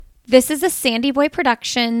This is a Sandy Boy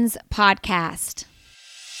Productions podcast.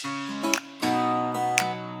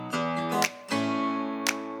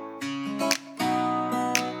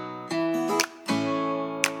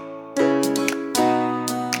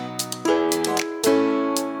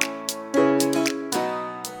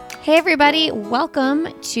 Hey everybody, welcome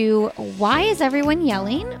to Why Is Everyone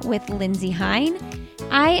Yelling with Lindsay Hein.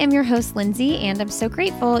 I am your host, Lindsay, and I'm so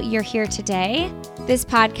grateful you're here today. This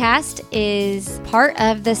podcast is part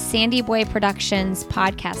of the Sandy Boy Productions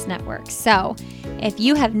podcast network. So if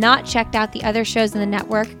you have not checked out the other shows in the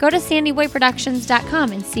network, go to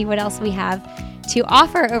sandyboyproductions.com and see what else we have to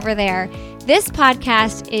offer over there. This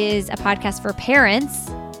podcast is a podcast for parents,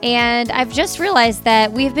 and I've just realized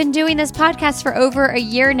that we've been doing this podcast for over a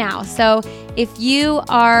year now. So if you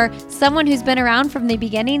are someone who's been around from the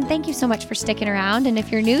beginning, thank you so much for sticking around. And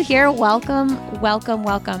if you're new here, welcome.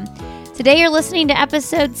 Today you're listening to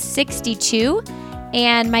episode 62,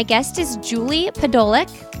 and my guest is Julie Podolik.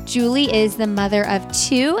 Julie is the mother of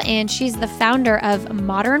two, and she's the founder of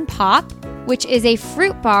Modern Pop, which is a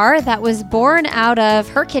fruit bar that was born out of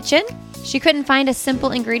her kitchen. She couldn't find a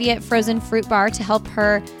simple ingredient frozen fruit bar to help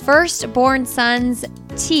her firstborn son's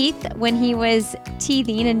teeth when he was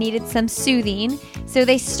teething and needed some soothing. So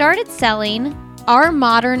they started selling our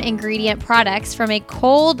modern ingredient products from a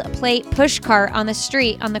cold plate push cart on the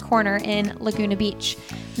street on the corner in Laguna Beach.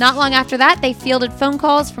 Not long after that, they fielded phone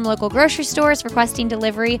calls from local grocery stores requesting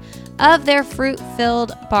delivery of their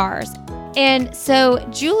fruit-filled bars. And so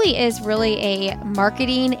Julie is really a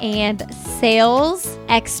marketing and sales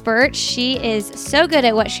expert. She is so good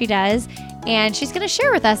at what she does, and she's going to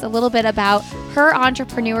share with us a little bit about her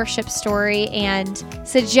entrepreneurship story and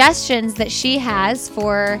suggestions that she has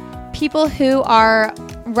for people who are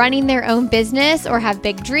running their own business or have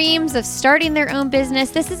big dreams of starting their own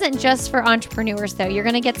business. This isn't just for entrepreneurs, though. You're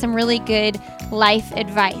going to get some really good life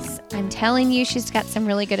advice. I'm telling you, she's got some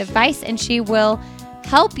really good advice, and she will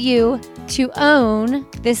help you to own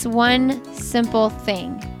this one simple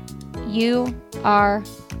thing. You are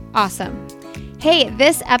awesome. Hey,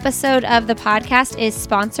 this episode of the podcast is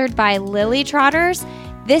sponsored by Lily Trotters.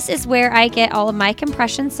 This is where I get all of my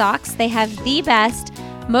compression socks. They have the best,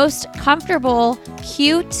 most comfortable,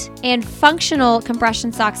 cute, and functional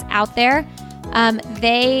compression socks out there.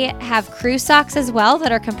 They have crew socks as well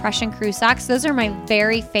that are compression crew socks. Those are my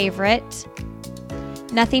very favorite.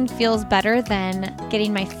 Nothing feels better than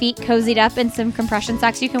getting my feet cozied up in some compression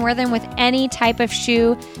socks. You can wear them with any type of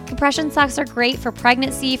shoe. Compression socks are great for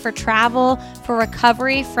pregnancy, for travel, for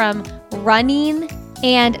recovery from running.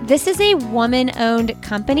 And this is a woman-owned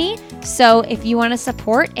company. So if you want to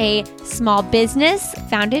support a small business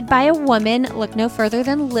founded by a woman, look no further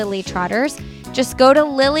than Lily Trotters. Just go to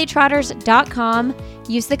lilytrotters.com,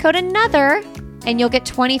 use the code ANOTHER, and you'll get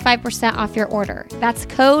 25% off your order. That's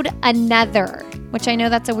code ANOTHER, which I know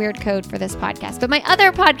that's a weird code for this podcast. But my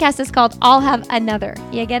other podcast is called I'll Have Another.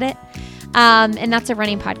 You get it? And that's a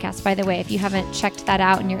running podcast, by the way. If you haven't checked that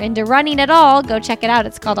out and you're into running at all, go check it out.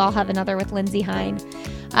 It's called I'll Have Another with Lindsay Hein.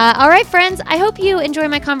 All right, friends, I hope you enjoy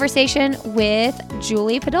my conversation with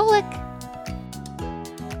Julie Podolik.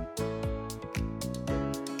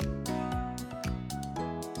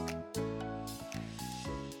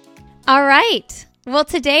 All right. Well,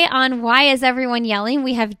 today on Why Is Everyone Yelling,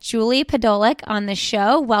 we have Julie Podolik on the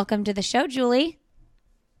show. Welcome to the show, Julie.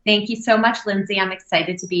 Thank you so much, Lindsay. I'm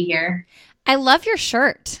excited to be here. I love your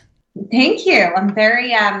shirt. Thank you. I'm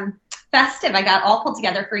very festive. I got all pulled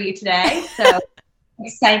together for you today. So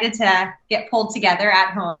excited to get pulled together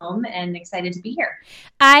at home and excited to be here.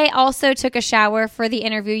 I also took a shower for the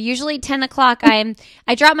interview. Usually 10 o'clock, I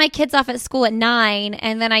drop my kids off at school at 9,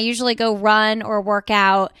 and then I usually go run or work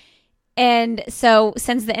out. And so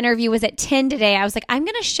since the interview was at 10 today, I was like, I'm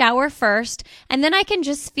going to shower first, and then I can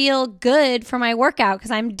just feel good for my workout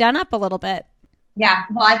because I'm done up a little bit. Yeah.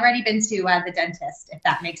 Well, I've already been to the dentist, if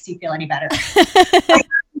that makes you feel any better. 8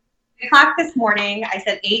 o'clock this morning. I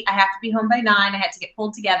said 8. I have to be home by 9. I had to get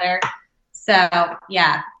pulled together. So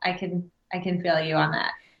yeah, I can feel you on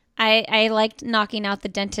that. I liked knocking out the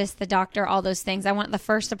dentist, the doctor, all those things. I want the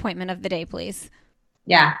first appointment of the day, please.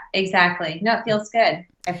 Yeah, exactly. No, it feels good.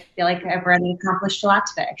 I feel like I've already accomplished a lot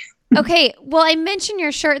today. Okay. Well, I mentioned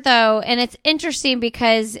your shirt though, and it's interesting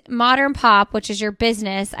because Modern Pop, which is your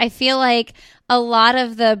business, I feel like a lot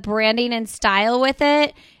of the branding and style with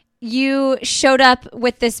it, you showed up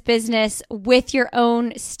with this business with your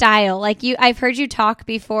own style. Like I've heard you talk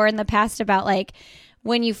before in the past about like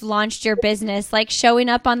when you've launched your business, like showing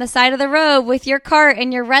up on the side of the road with your cart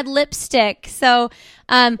and your red lipstick. So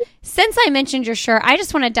since I mentioned your shirt, I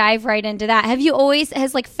just want to dive right into that.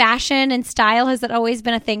 Has like fashion and style, has that always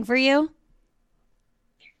been a thing for you?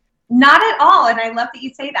 Not at all. And I love that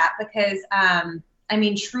you say that because, I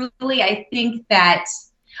mean, truly, I think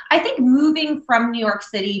moving from New York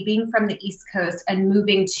City, being from the East Coast and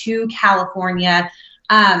moving to California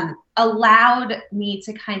allowed me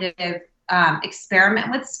to kind of experiment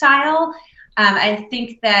with style. I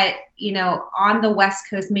think that, you know, on the West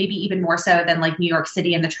Coast, maybe even more so than like New York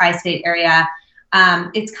City and the tri-state area,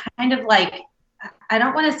 it's kind of like, I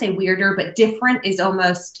don't want to say weirder, but different is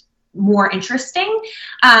almost more interesting.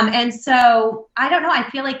 And so I don't know, I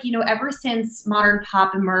feel like, you know, ever since Modern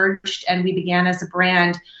Pop emerged and we began as a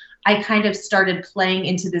brand, I kind of started playing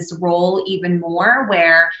into this role even more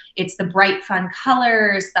where it's the bright, fun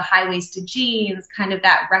colors, the high-waisted jeans, kind of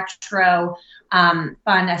that retro, fun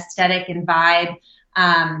aesthetic and vibe.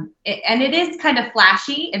 And it is kind of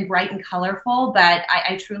flashy and bright and colorful, but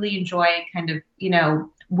I truly enjoy kind of, you know,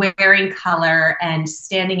 wearing color and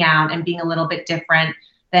standing out and being a little bit different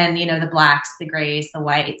than, you know, the blacks, the grays, the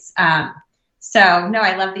whites. So no,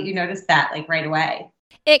 I love that you noticed that like right away.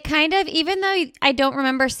 It kind of, even though I don't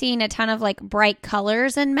remember seeing a ton of like bright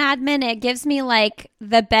colors in Mad Men, it gives me like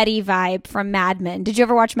the Betty vibe from Mad Men. Did you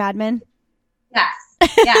ever watch Mad Men? Yes.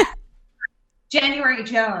 Yes. January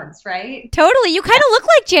Jones, right? Totally. You kind of look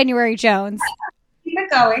like January Jones. Keep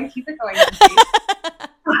it going. Keep it going.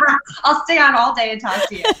 I'll stay on all day and talk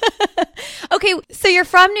to you. Okay. So you're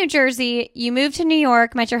from New Jersey. You moved to New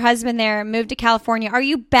York, met your husband there, moved to California. Are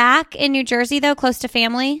you back in New Jersey though, close to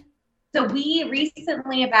family? So we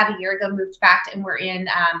recently, about a year ago, moved back and we're in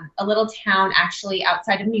a little town actually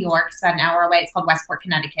outside of New York. It's about an hour away. It's called Westport,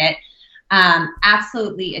 Connecticut.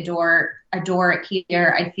 Absolutely adore it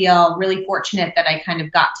here. I feel really fortunate that I kind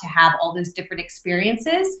of got to have all those different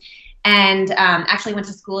experiences and actually went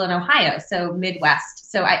to school in Ohio, so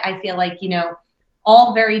Midwest. So I feel like, you know,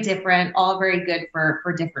 all very different, all very good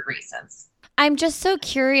for different reasons. I'm just so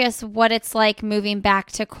curious what it's like moving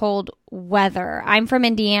back to cold weather. I'm from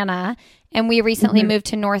Indiana, and we recently moved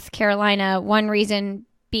to North Carolina. One reason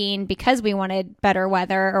being because we wanted better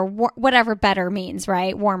weather or whatever better means,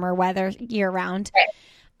 right? Warmer weather year round.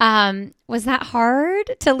 Right. Was that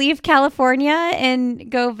hard to leave California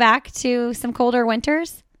and go back to some colder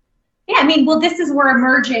winters? Yeah, I mean, well, this is, we're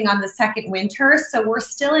emerging on the second winter, so we're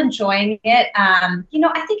still enjoying it. You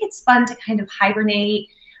know, I think it's fun to kind of hibernate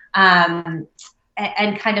and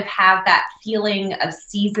kind of have that feeling of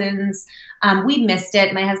seasons. We missed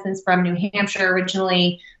it. My husband's from New Hampshire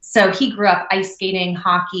originally, so he grew up ice skating,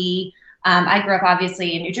 hockey. I grew up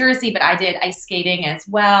obviously in New Jersey, but I did ice skating as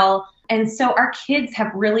well. And so our kids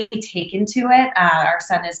have really taken to it. Our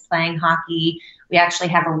son is playing hockey. We actually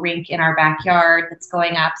have a rink in our backyard that's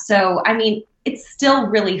going up. So, I mean, it's still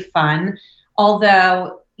really fun,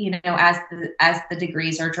 although, you know, as the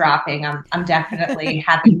degrees are dropping, I'm definitely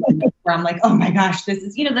having moments where I'm like, oh my gosh, this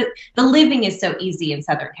is, you know, the living is so easy in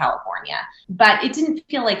Southern California, but it didn't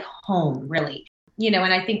feel like home really, you know,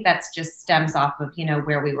 and I think that's just stems off of, you know,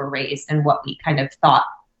 where we were raised and what we kind of thought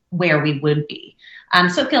where we would be.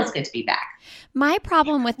 So it feels good to be back. My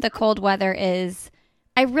problem with the cold weather is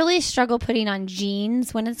I really struggle putting on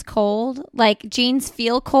jeans when it's cold. Like jeans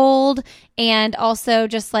feel cold, and also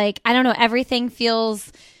just like, I don't know, everything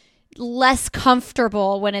feels less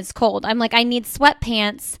comfortable when it's cold. I'm like, I need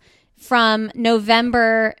sweatpants from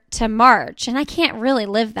November to March, and I can't really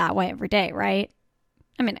live that way every day, right?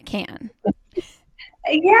 I mean, I can.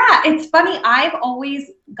 Yeah, it's funny. I've always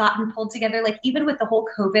gotten pulled together, like even with the whole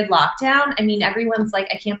COVID lockdown. I mean, everyone's like,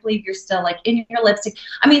 I can't believe you're still like in your lipstick.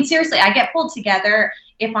 I mean, seriously, I get pulled together.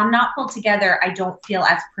 If I'm not pulled together, I don't feel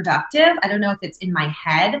as productive. I don't know if it's in my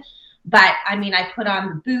head, but I mean, I put on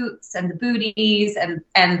the boots and the booties and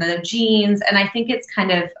the jeans. And I think it's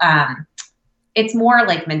kind of, it's more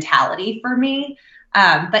like mentality for me.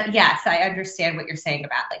 But yes, I understand what you're saying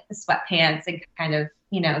about like the sweatpants and kind of,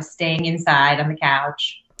 you know, staying inside on the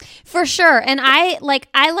couch. For sure. And I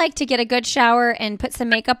like to get a good shower and put some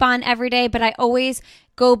makeup on every day, but I always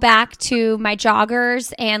go back to my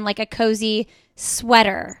joggers and like a cozy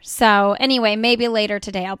sweater. So anyway, maybe later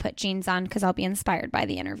today I'll put jeans on because I'll be inspired by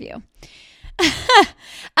the interview.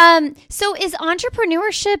 So is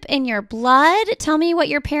entrepreneurship in your blood? Tell me what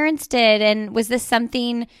your parents did. And was this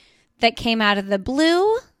something that came out of the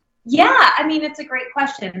blue? Yeah, I mean, it's a great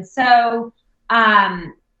question. So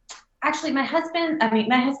actually, my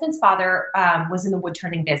husband's father was in the wood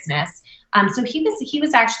turning business. So he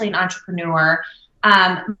was actually an entrepreneur.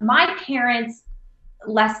 My parents,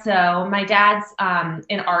 less so. My dad's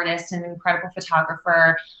an artist, an incredible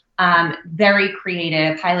photographer, very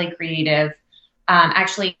creative, highly creative.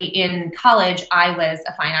 Actually, in college, I was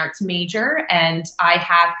a fine arts major, and I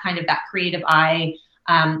have kind of that creative eye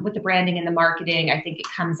with the branding and the marketing. I think it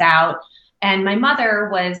comes out. And my mother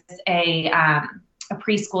was a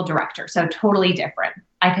preschool director, so totally different.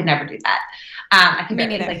 I could never do that. I could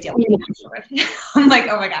never like deal with children. I'm like,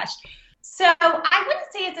 oh my gosh. So I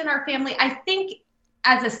wouldn't say it's in our family. I think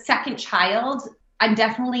as a second child, I'm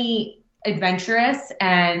definitely adventurous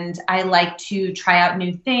and I like to try out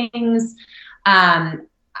new things.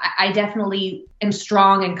 I definitely am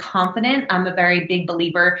strong and confident. I'm a very big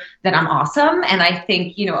believer that I'm awesome. And I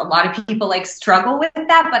think, a lot of people like struggle with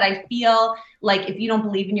that, but I feel like if you don't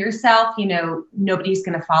believe in yourself, nobody's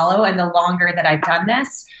going to follow. And the longer that I've done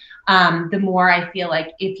this, the more I feel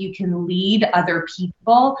like if you can lead other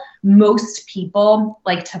people, most people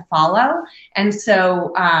like to follow. And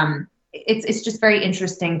so, it's just very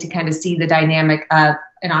interesting to kind of see the dynamic of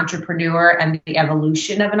an entrepreneur and the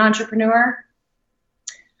evolution of an entrepreneur.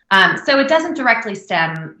 So it doesn't directly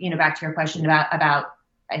stem, back to your question about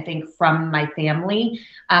I think from my family.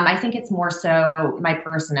 I think it's more so my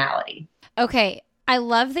personality. Okay. I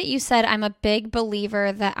love that you said I'm a big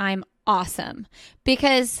believer that I'm awesome,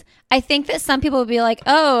 because I think that some people would be like,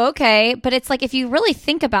 oh, okay. But it's like, if you really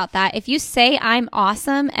think about that, if you say I'm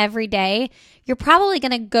awesome every day, you're probably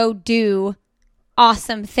going to go do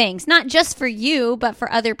awesome things, not just for you, but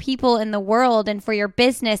for other people in the world and for your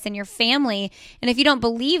business and your family. And if you don't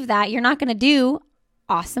believe that, you're not going to do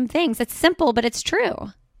awesome things. It's simple, but it's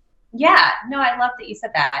true. Yeah, no, I love that you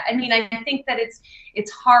said that. I mean, I think that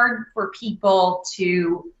it's hard for people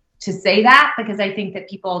to say that, because I think that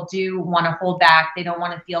people do want to hold back. They don't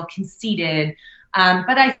want to feel conceited.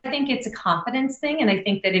 But I think it's a confidence thing. And I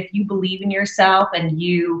think that if you believe in yourself and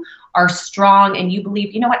you are strong and you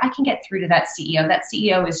believe, I can get through to that CEO. That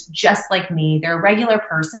CEO is just like me. They're a regular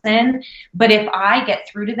person. But if I get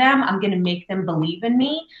through to them, I'm going to make them believe in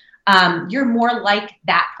me. You're more like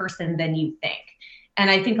that person than you think. And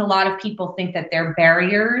I think a lot of people think that they're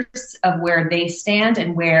barriers of where they stand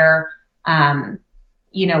and where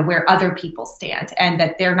other people stand, and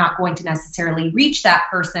that they're not going to necessarily reach that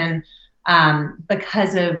person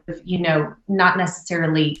because of, not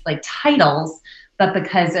necessarily like titles, but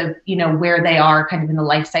because of, where they are kind of in the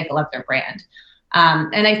life cycle of their brand.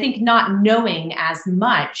 And I think not knowing as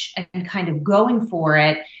much and kind of going for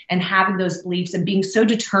it and having those beliefs and being so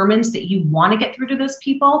determined that you want to get through to those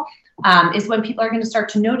people is when people are going to start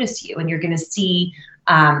to notice you, and you're going to see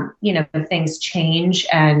things change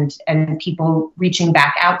and people reaching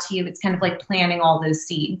back out to you. It's kind of like planting all those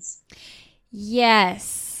seeds.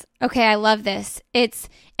 Yes. Okay. I love this. It's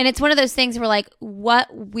one of those things where like what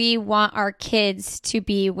we want our kids to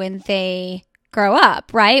be when they grow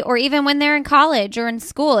up, right? Or even when they're in college or in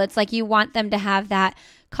school, it's like you want them to have that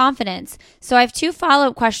confidence. So I have two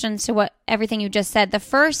follow-up questions to everything you just said. The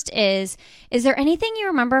first is there anything you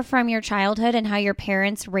remember from your childhood and how your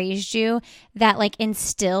parents raised you that like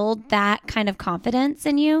instilled that kind of confidence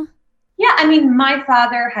in you? Yeah, I mean, my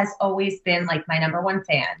father has always been like my number one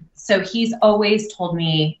fan. So he's always told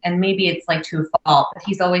me, and maybe it's like to a fault, but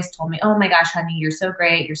he's always told me, oh my gosh, honey, you're so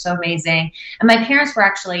great. You're so amazing. And my parents were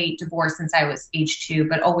actually divorced since I was age 2,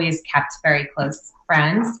 but always kept very close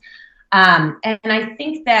friends. And I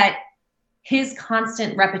think that his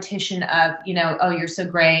constant repetition of, oh, you're so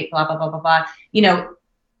great, blah, blah, blah, blah, blah.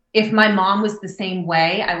 If my mom was the same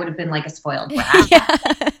way, I would have been like a spoiled brat.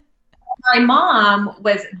 Yeah. My mom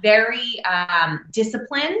was very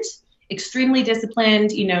disciplined, extremely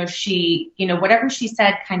disciplined. She, whatever she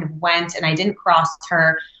said kind of went, and I didn't cross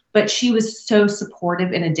her, but she was so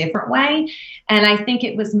supportive in a different way. And I think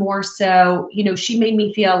it was more so, she made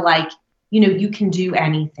me feel like, you can do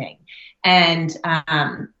anything, and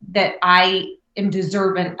that I am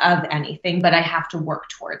deserving of anything, but I have to work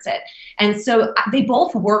towards it. And so they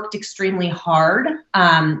both worked extremely hard.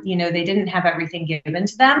 They didn't have everything given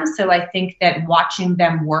to them. So I think that watching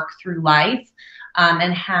them work through life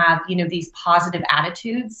and have, these positive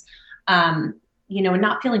attitudes, and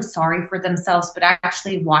not feeling sorry for themselves, but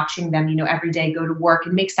actually watching them, every day go to work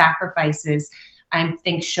and make sacrifices, I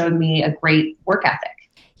think showed me a great work ethic.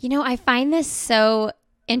 I find this so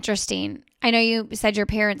interesting. I know you said your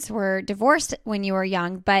parents were divorced when you were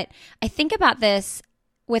young, but I think about this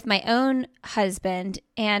with my own husband,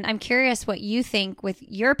 and I'm curious what you think with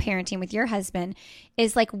your parenting with your husband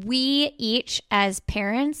is like we each as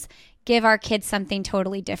parents give our kids something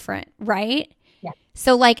totally different, right? Yeah.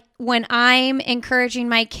 So like when I'm encouraging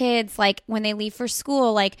my kids, like when they leave for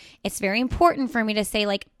school, like it's very important for me to say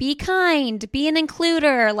like, be kind, be an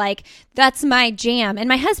includer, like that's my jam. And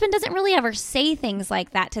my husband doesn't really ever say things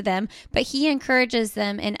like that to them, but he encourages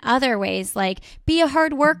them in other ways, like be a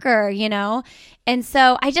hard worker, And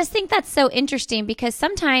so I just think that's so interesting because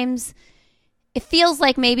sometimes it feels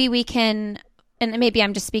like maybe we can and maybe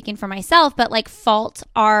I'm just speaking for myself, but like fault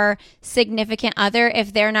our significant other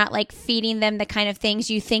if they're not like feeding them the kind of things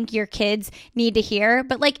you think your kids need to hear.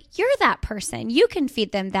 But like, you're that person. You can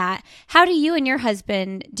feed them that. How do you and your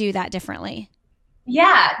husband do that differently?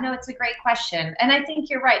 Yeah, no, it's a great question. And I think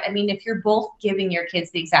you're right. I mean, if you're both giving your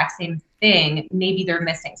kids the exact same thing, maybe they're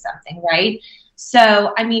missing something, right?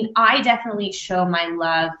 So, I mean, I definitely show my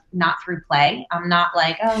love not through play. I'm not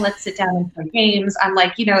like, oh, let's sit down and play games. I'm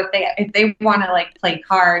like, if they want to like play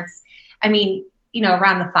cards, I mean,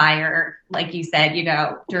 around the fire, like you said,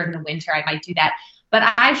 during the winter, I might do that.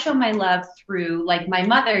 But I show my love through, like my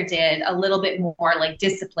mother did, a little bit more like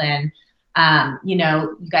discipline.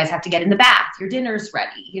 You guys have to get in the bath. Your dinner's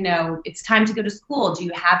ready. It's time to go to school. Do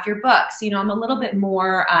you have your books? I'm a little bit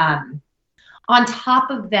more on top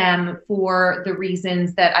of them for the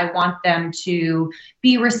reasons that I want them to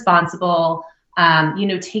be responsible,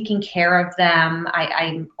 taking care of them.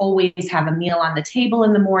 I always have a meal on the table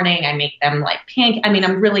in the morning. I make them like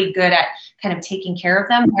I'm really good at kind of taking care of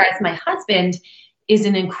them. Whereas my husband is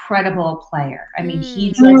an incredible player. I mean,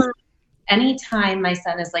 he just, anytime my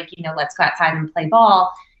son is like, let's go outside and play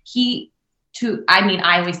ball,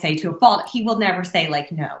 I always say to a fault, he will never say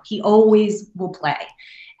like, no, he always will play.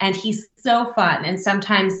 And he's so fun. And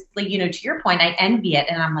sometimes, like, to your point, I envy it.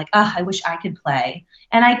 And I'm like, oh, I wish I could play.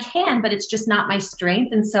 And I can, but it's just not my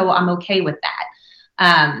strength. And so I'm okay with that.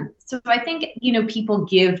 So I think, people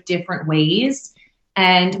give different ways.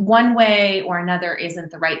 And one way or another isn't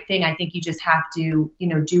the right thing. I think you just have to,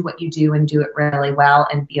 do what you do and do it really well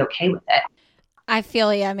and be okay with it. I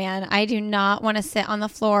feel ya, man. I do not want to sit on the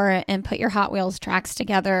floor and put your Hot Wheels tracks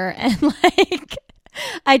together and like...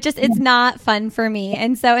 it's not fun for me.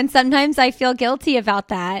 And sometimes I feel guilty about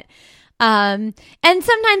that. And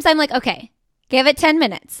sometimes I'm like, okay, give it 10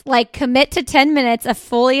 minutes, like commit to 10 minutes of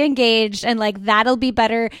fully engaged and like, that'll be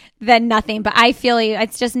better than nothing. But I feel you.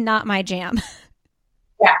 It's just not my jam.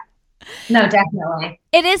 Yeah, no, definitely.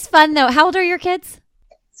 It is fun though. How old are your kids?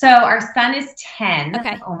 So our son is 10,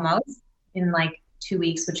 okay, almost in like 2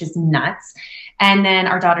 weeks, which is nuts. And then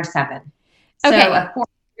our daughter's 7. So okay, a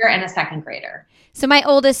 4th-grader and a 2nd grader. So my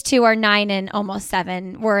oldest 2 are 9 and almost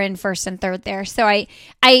 7. We're in 1st and 3rd there. So I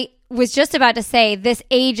was just about to say this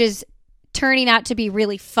age is turning out to be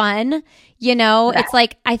really fun. Yeah. It's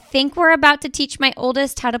like, I think we're about to teach my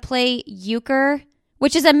oldest how to play euchre,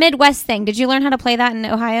 which is a Midwest thing. Did you learn how to play that in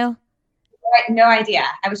Ohio? No idea.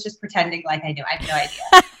 I was just pretending like I knew. I have no idea.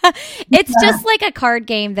 It's just like a card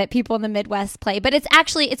game that people in the Midwest play, but it's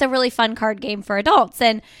a really fun card game for adults.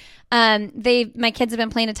 And my kids have been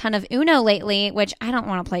playing a ton of Uno lately, which I don't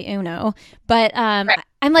want to play Uno, but right.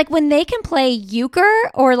 I'm like, when they can play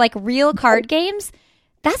euchre or like real card games,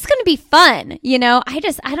 that's going to be fun.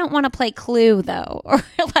 I don't want to play Clue though, or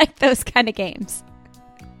like those kind of games.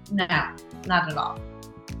 No, not at all.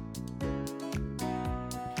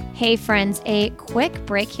 Hey friends, a quick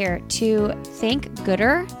break here to thank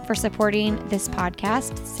Gooder for supporting this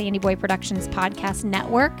podcast, Sandy Boy Productions Podcast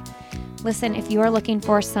Network. Listen, if you are looking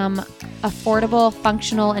for some affordable,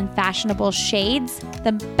 functional, and fashionable shades,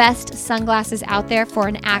 the best sunglasses out there for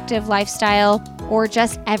an active lifestyle or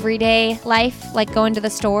just everyday life, like going to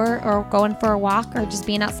the store or going for a walk or just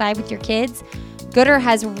being outside with your kids, Gooder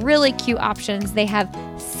has really cute options. They have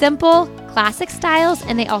simple, classic styles,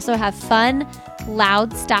 and they also have fun,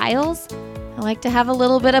 loud styles. I like to have a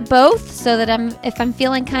little bit of both so that if I'm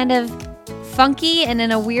feeling kind of funky and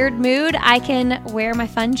in a weird mood, I can wear my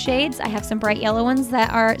fun shades. I have some bright yellow ones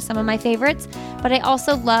that are some of my favorites, but I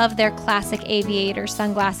also love their classic aviator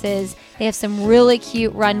sunglasses. They have some really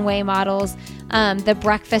cute runway models. The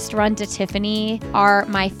Breakfast Run to Tiffany are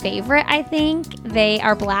my favorite, I think. They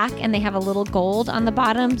are black and they have a little gold on the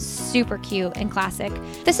bottom. Super cute and classic.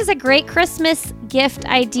 This is a great Christmas gift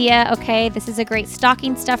idea, okay? This is a great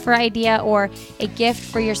stocking stuffer idea or a gift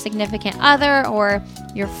for your significant other or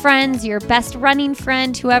your friends, your best running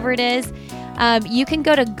friend, whoever it is. You can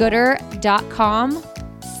go to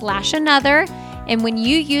gooder.com/another. And when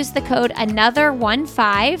you use the code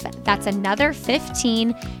another15, that's another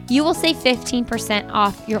 15, you will save 15%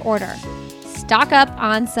 off your order. Stock up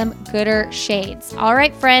on some Gooder shades. All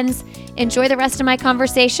right, friends, enjoy the rest of my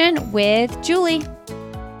conversation with Julie.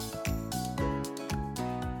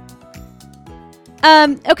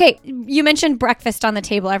 Okay, you mentioned breakfast on the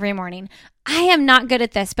table every morning. I am not good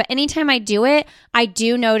at this, but anytime I do it, I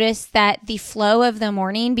do notice that the flow of the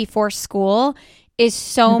morning before school is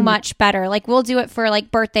so much better. Like we'll do it for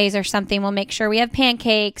like birthdays or something. We'll make sure we have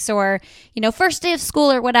pancakes or, first day of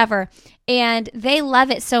school or whatever. And they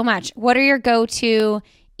love it so much. What are your go-to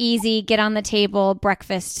easy, get on the table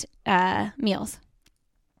breakfast meals?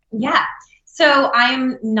 Yeah. So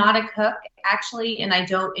I'm not a cook actually, and I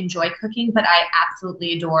don't enjoy cooking, but I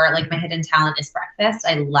absolutely adore, like my hidden talent is breakfast.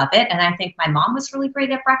 I love it. And I think my mom was really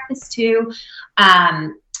great at breakfast too.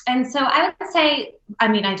 And so I would say, I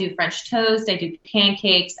mean, I do French toast, I do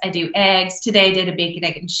pancakes, I do eggs. Today I did a bacon,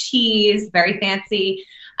 egg, and cheese, very fancy.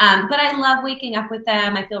 But I love waking up with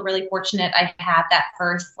them. I feel really fortunate. I have that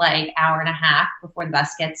first like hour and a half before the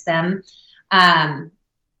bus gets them.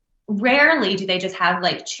 Rarely do they just have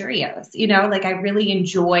like Cheerios, like I really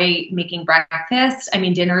enjoy making breakfast. I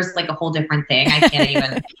mean, dinner's like a whole different thing. I can't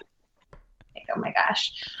even like, oh my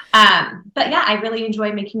gosh. But yeah, I really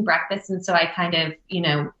enjoy making breakfast. And so I kind of,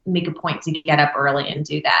 make a point to get up early and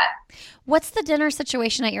do that. What's the dinner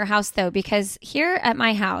situation at your house though? Because here at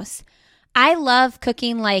my house, I love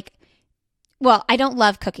cooking I don't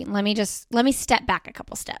love cooking. Let me step back a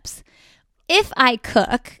couple steps. If I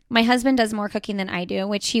cook, my husband does more cooking than I do,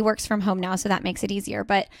 which he works from home now, so that makes it easier.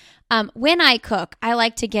 But when I cook, I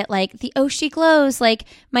like to get like the Oh She Glows, like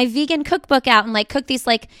my vegan cookbook out and like cook these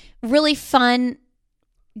like really fun,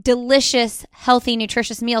 delicious, healthy,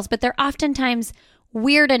 nutritious meals. But they're oftentimes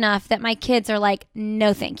weird enough that my kids are like,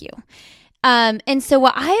 no, thank you. And so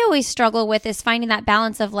what I always struggle with is finding that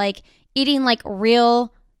balance of like eating like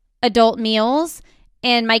real adult meals.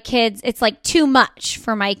 And my kids, it's like too much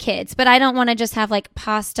for my kids, but I don't want to just have like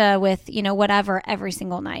pasta with, whatever every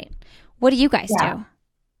single night. What do you guys do?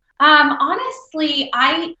 Honestly,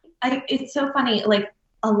 I it's so funny. Like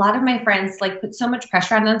a lot of my friends like put so much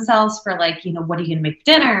pressure on themselves for like, what are you going to make for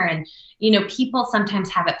dinner? And, people sometimes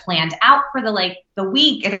have it planned out for the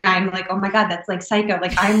week. And I'm like, oh my God, that's like psycho.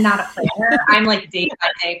 Like I'm not a planner. I'm like day by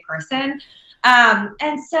day person.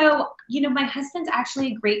 And so, my husband's actually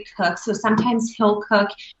a great cook. So sometimes he'll cook.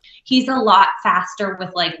 He's a lot faster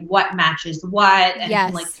with like what matches what and yes.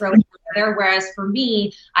 Can, like throw it together. Whereas for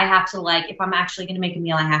me, I have to like, if I'm actually going to make a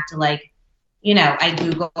meal, I have to like, I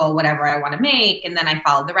Google whatever I want to make and then I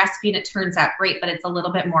follow the recipe and it turns out great, but it's a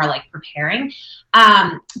little bit more like preparing.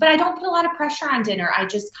 But I don't put a lot of pressure on dinner. I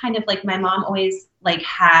just kind of like my mom always like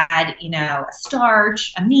had, a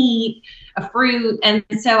starch, a meat, a fruit. And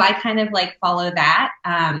so I kind of like follow that.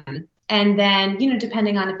 And then,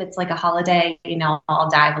 depending on if it's like a holiday, I'll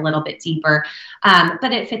dive a little bit deeper.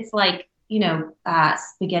 But if it's like,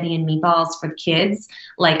 spaghetti and meatballs for the kids,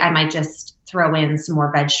 like I might just throw in some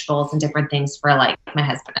more vegetables and different things for like my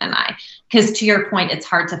husband and I. Because to your point, it's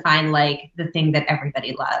hard to find like the thing that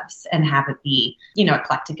everybody loves and have it be,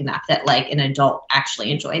 eclectic enough that like an adult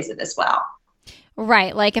actually enjoys it as well.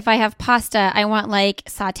 Right. Like if I have pasta, I want like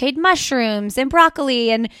sauteed mushrooms and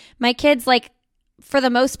broccoli, and my kids like, for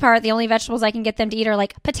the most part, the only vegetables I can get them to eat are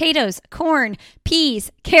like potatoes, corn,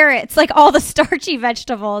 peas, carrots, like all the starchy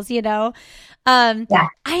vegetables, Yeah. I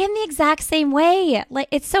am the exact same way. Like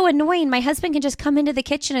it's so annoying. My husband can just come into the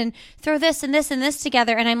kitchen and throw this and this and this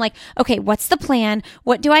together. And I'm like, okay, what's the plan?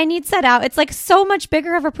 What do I need set out? It's like so much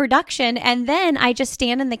bigger of a production. And then I just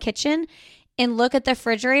stand in the kitchen and look at the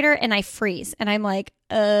refrigerator and I freeze. And I'm like,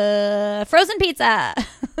 frozen pizza.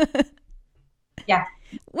 Yeah.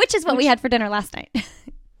 Which is what we had for dinner last night.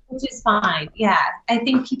 Which is fine. Yeah. I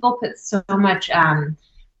think people put so much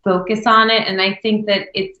focus on it. And I think that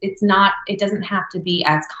it doesn't have to be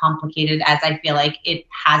as complicated as I feel like it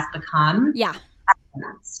has become. Yeah.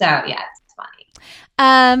 So yeah, it's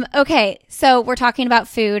funny. Okay. So we're talking about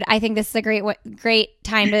food. I think this is a great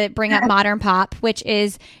time to bring up Modern Pop, which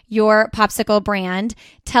is your popsicle brand.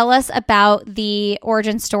 Tell us about the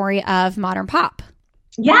origin story of Modern Pop.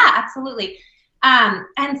 Yeah, absolutely.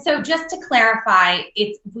 And so just to clarify,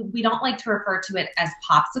 we don't like to refer to it as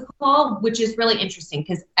popsicle, which is really interesting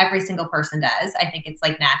because every single person does. I think it's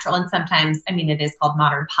like natural. And sometimes, it is called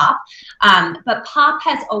Modern Pop. But pop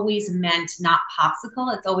has always meant not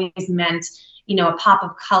popsicle. It's always meant, a pop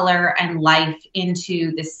of color and life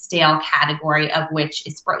into the stale category of which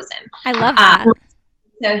is frozen. I love that.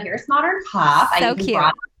 So here's Modern Pop. So I cute.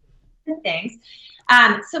 brought things.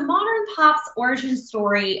 So Modern Pop's origin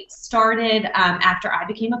story started after I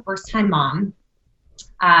became a first-time mom.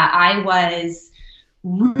 I was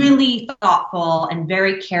really thoughtful and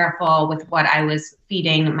very careful with what I was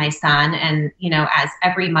feeding my son. And, as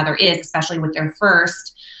every mother is, especially with their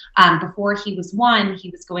first, before he was 1,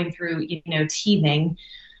 he was going through, teething.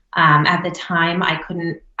 At the time, I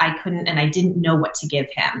couldn't, and I didn't know what to give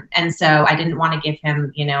him. And so I didn't want to give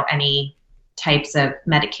him, any types of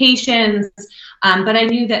medications. But I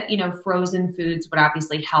knew that, frozen foods would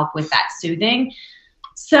obviously help with that soothing.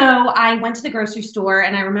 So I went to the grocery store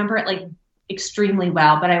and I remember it like extremely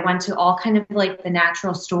well, but I went to all kind of like the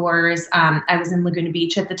natural stores. I was in Laguna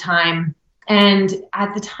Beach at the time. And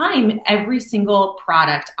at the time, every single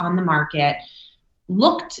product on the market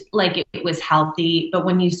looked like it was healthy, but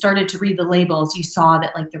when you started to read the labels, you saw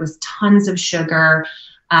that like there was tons of sugar,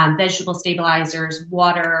 vegetable stabilizers,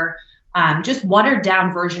 water, just watered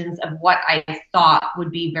down versions of what I thought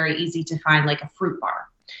would be very easy to find, like a fruit bar.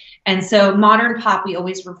 And so Modern Pop, we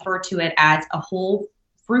always refer to it as a whole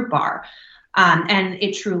fruit bar. And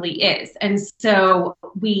it truly is. And so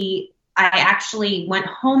I actually went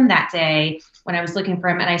home that day when I was looking for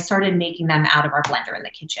them, and I started making them out of our blender in the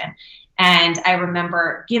kitchen. And I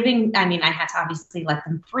remember I had to obviously let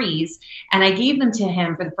them freeze, and I gave them to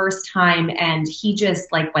him for the first time, and he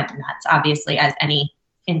just like went nuts, obviously, as any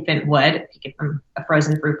infant would if you get from a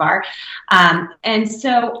frozen fruit bar. And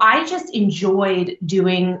so I just enjoyed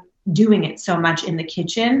doing it so much in the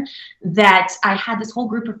kitchen that I had this whole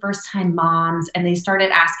group of first-time moms, and they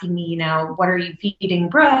started asking me, what are you feeding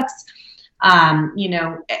Brooks?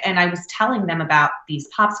 And I was telling them about these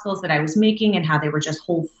popsicles that I was making and how they were just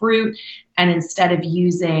whole fruit. And instead of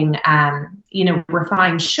using,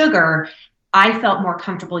 refined sugar, I felt more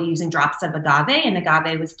comfortable using drops of agave, and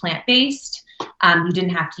agave was plant-based. You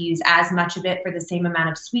didn't have to use as much of it for the same amount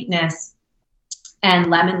of sweetness,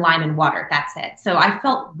 and lemon, lime, and water. That's it. So I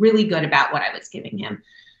felt really good about what I was giving him.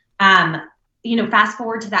 Fast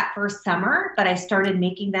forward to that first summer, but I started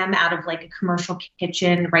making them out of like a commercial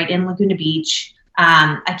kitchen right in Laguna Beach.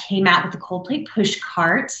 I came out with the Cold Plate push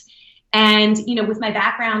cart, and, with my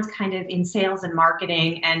background kind of in sales and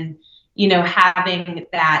marketing and, having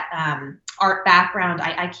that art background,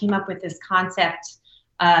 I came up with this concept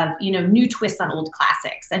of, new twists on old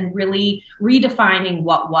classics and really redefining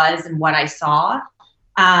what was and what I saw.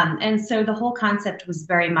 And so the whole concept was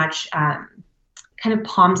very much kind of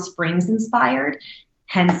Palm Springs inspired.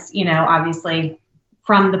 Hence, obviously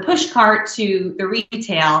from the push cart to the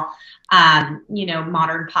retail,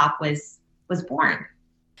 Modern Pop was born.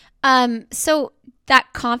 So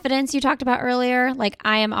that confidence you talked about earlier, like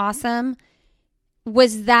I am awesome,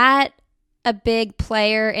 was that a big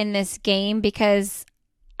player in this game? Because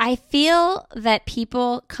I feel that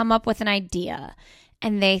people come up with an idea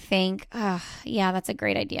and they think, oh, yeah, that's a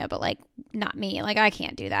great idea, but like not me. Like I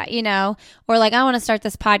can't do that, Or like I want to start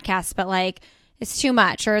this podcast, but like it's too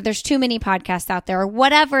much, or there's too many podcasts out there, or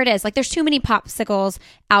whatever it is. Like there's too many popsicles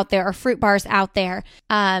out there or fruit bars out there.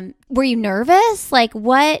 Were you nervous? Like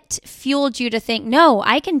what fueled you to think, no,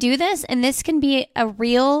 I can do this and this can be a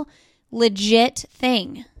real legit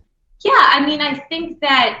thing? Yeah, I think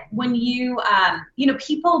that when you,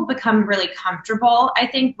 people become really comfortable, I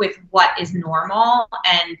think, with what is normal,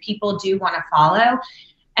 and people do want to follow.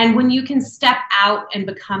 And when you can step out and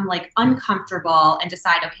become like uncomfortable and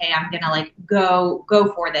decide, okay, I'm going to like go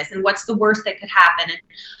for this. And what's the worst that could happen?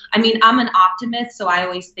 And I'm an optimist. So I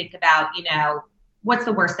always think about, what's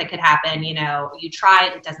the worst that could happen? You try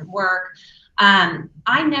it, it doesn't work.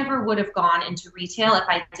 I never would have gone into retail if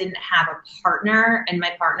I didn't have a partner, and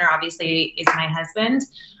my partner obviously is my husband.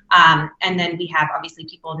 And then we have obviously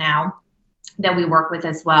people now that we work with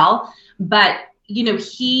as well. But,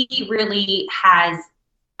 he really has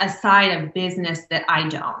a side of business that I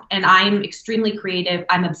don't. And I'm extremely creative.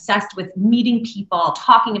 I'm obsessed with meeting people,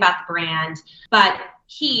 talking about the brand, but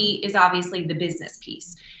he is obviously the business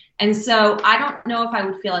piece. And so I don't know if I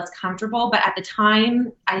would feel as comfortable, but at the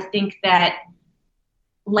time, I think that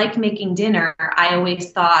like making dinner, I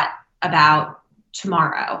always thought about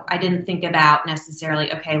tomorrow. I didn't think about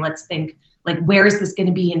necessarily, okay, let's think like, where is this going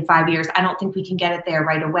to be in 5 years? I don't think we can get it there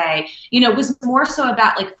right away. It was more so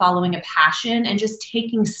about like following a passion and just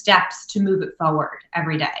taking steps to move it forward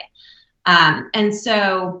every day. And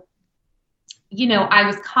so, I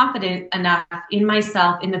was confident enough in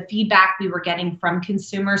myself, in the feedback we were getting from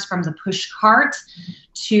consumers, from the push cart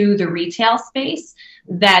to the retail space,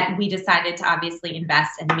 that we decided to obviously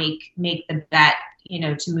invest and make the bet,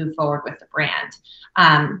 to move forward with the brand.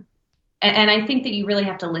 And I think that you really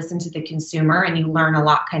have to listen to the consumer, and you learn a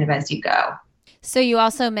lot kind of as you go. So you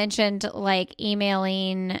also mentioned like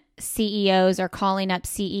emailing CEOs or calling up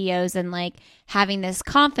CEOs and like having this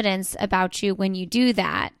confidence about you when you do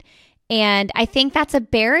that. And I think that's a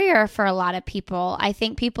barrier for a lot of people. I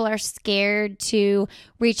think people are scared to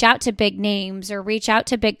reach out to big names or reach out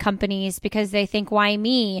to big companies because they think, why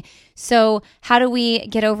me? So how do we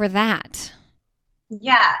get over that?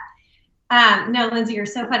 Yeah. No, Lindsay, you're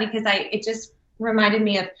so funny because it just reminded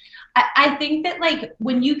me of, I think that like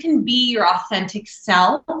when you can be your authentic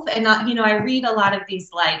self, and I read a lot of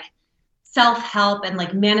these like self-help and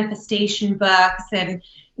like manifestation books, and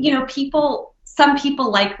some people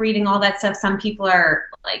like reading all that stuff. Some people are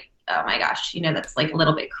like, oh my gosh, that's like a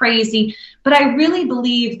little bit crazy. But I really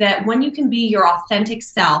believe that when you can be your authentic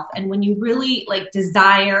self and when you really like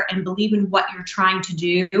desire and believe in what you're trying to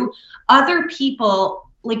do, other people,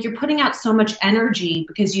 like you're putting out so much energy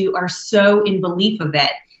because you are so in belief of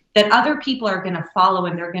it, that other people are going to follow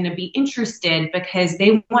and they're going to be interested because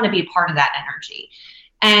they want to be a part of that energy.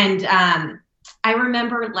 And I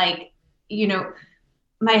remember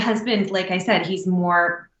my husband, like I said, he's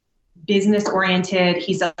more business oriented.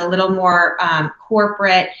 He's a little more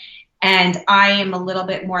corporate. And I am a little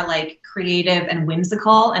bit more like creative and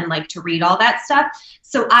whimsical and like to read all that stuff.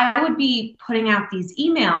 So I would be putting out these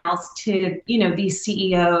emails to, these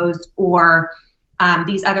CEOs or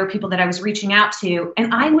these other people that I was reaching out to.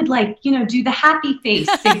 And I would do the happy face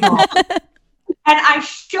signal. And I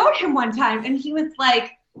showed him one time and he was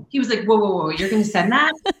like, whoa, you're going to send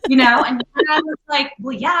that? And I was like,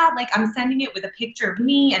 well, yeah, like I'm sending it with a picture of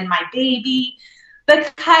me and my baby,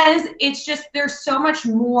 because it's just, there's so much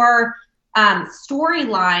more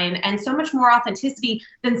storyline and so much more authenticity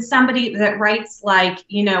than somebody that writes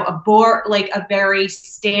a very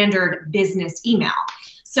standard business email.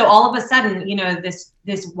 So all of a sudden,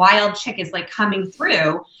 this wild chick is like coming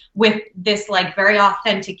through with this like very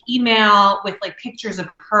authentic email with like pictures of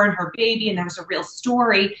her and her baby, and there was a real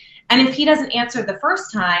story. And if he doesn't answer the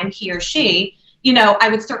first time, he or she, I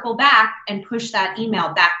would circle back and push that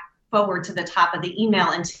email back forward to the top of the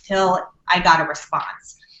email until I got a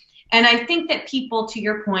response. And I think that people, to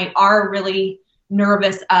your point, are really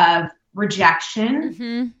nervous of rejection.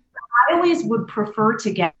 Mm-hmm. I always would prefer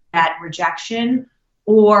to get that rejection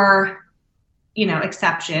or,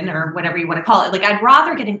 exception or whatever you want to call it. Like I'd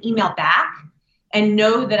rather get an email back and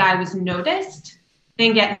know that I was noticed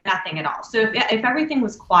than get nothing at all. So if everything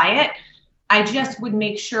was quiet, I just would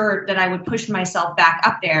make sure that I would push myself back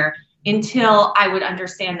up there until I would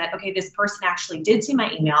understand that, okay, this person actually did see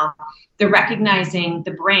my email. They're recognizing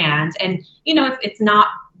the brand. And, if it's not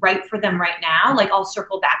right for them right now, like I'll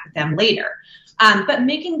circle back with them later. But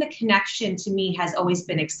making the connection to me has always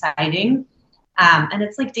been exciting. And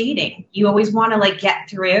it's like dating. You always want to like get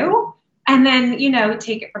through and then,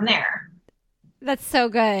 take it from there. That's so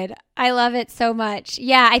good. I love it so much.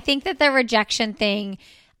 Yeah, I think that the rejection thing,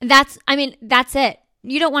 that's it.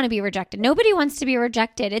 You don't want to be rejected. Nobody wants to be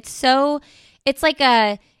rejected. It's kind of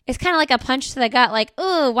like a punch to the gut, like,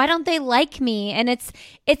 oh, why don't they like me? And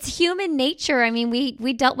it's human nature. I mean,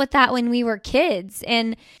 we dealt with that when we were kids.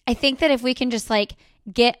 And I think that if we can just like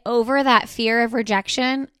get over that fear of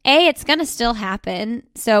rejection, it's going to still happen.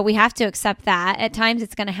 So we have to accept that. At times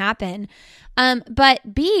it's going to happen.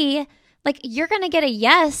 But B, like you're going to get a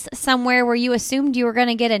yes somewhere where you assumed you were going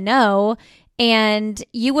to get a no. And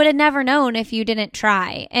you would have never known if you didn't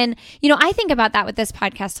try. And, I think about that with this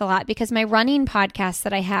podcast a lot because my running podcast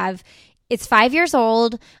that I have, it's 5 years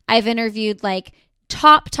old. I've interviewed like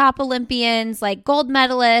top Olympians, like gold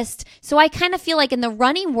medalists. So I kind of feel like in the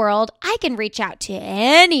running world, I can reach out to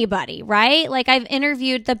anybody, right? Like I've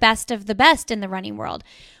interviewed the best of the best in the running world.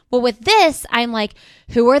 Well, with this, I'm like,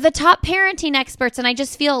 who are the top parenting experts? And I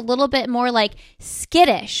just feel a little bit more like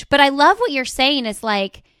skittish. But I love what you're saying is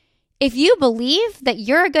like, if you believe that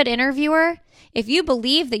you're a good interviewer, if you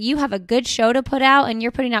believe that you have a good show to put out and you're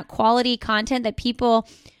putting out quality content that people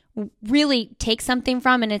really take something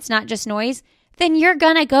from and it's not just noise, then you're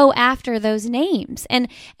going to go after those names. And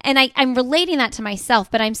I'm relating that to myself,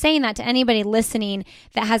 but I'm saying that to anybody listening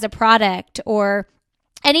that has a product or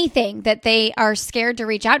anything that they are scared to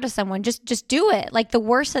reach out to someone. Just do it. Like the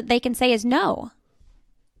worst that they can say is no.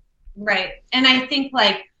 Right. And I think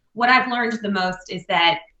like what I've learned the most is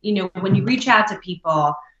that, when you reach out to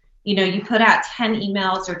people, you put out 10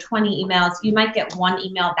 emails or 20 emails, you might get one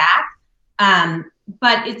email back.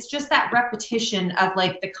 But it's just that repetition of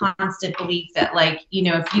like the constant belief that like,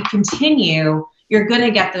 if you continue, you're going to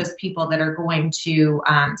get those people that are going to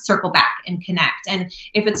circle back and connect. And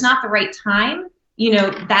if it's not the right time,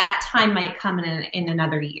 that time might come in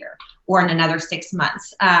another year or in another 6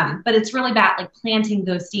 months. But it's really about like planting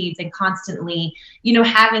those seeds and constantly,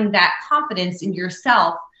 having that confidence in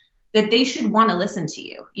yourself that they should want to listen to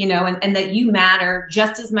you, and that you matter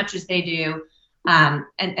just as much as they do. And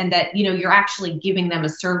that, you're actually giving them a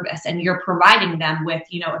service and you're providing them with,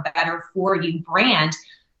 a better for you brand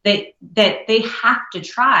that they have to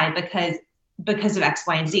try because of X,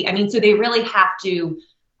 Y, and Z. I mean, so they really have to,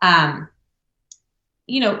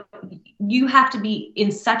 you have to be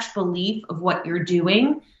in such belief of what you're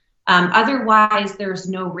doing. Otherwise there's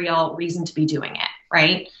no real reason to be doing it.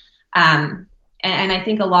 Right. And I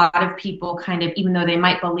think a lot of people kind of, even though they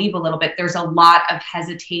might believe a little bit, there's a lot of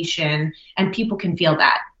hesitation and people can feel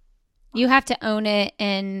that. You have to own it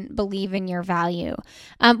and believe in your value.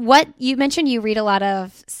 What you mentioned, you read a lot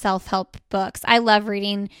of self-help books. I love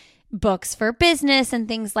reading books for business and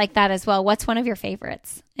things like that as well. What's one of your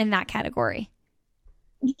favorites in that category?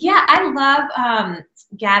 Yeah, I love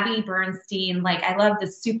Gabby Bernstein. Like, I love The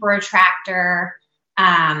Super Attractor.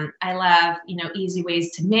 I love, Easy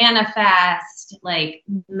Ways to Manifest, like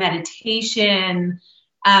meditation.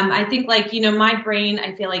 I think like, my brain,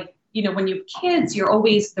 I feel like, when you have kids,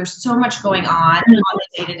 there's so much going on the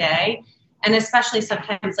day to day. And especially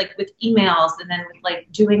sometimes like with emails and then with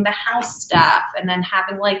like doing the house stuff and then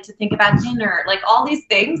having like to think about dinner, like all these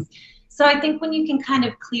things. So I think when you can kind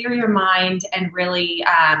of clear your mind and really,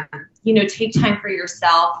 take time for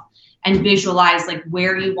yourself and visualize like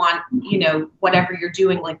where you want, whatever you're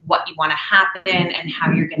doing, like what you want to happen and how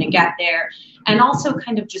you're going to get there. And also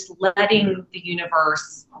kind of just letting the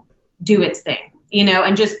universe do its thing,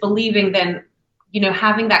 and just believing then,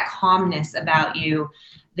 having that calmness about you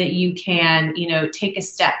that you can, take a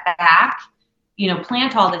step back,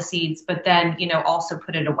 plant all the seeds, but then, also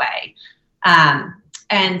put it away.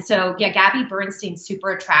 And so, yeah, Gabby Bernstein's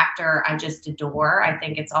Super Attractor, I just adore. I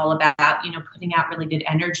think it's all about, putting out really good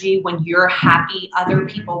energy. When you're happy, other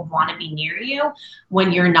people want to be near you.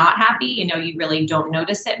 When you're not happy, you really don't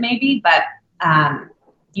notice it maybe, but,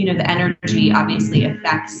 the energy obviously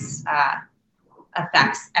affects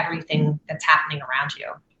everything that's happening around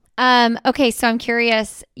you. Okay, so I'm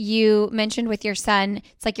curious, you mentioned with your son,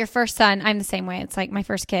 it's like your first son, I'm the same way. It's like my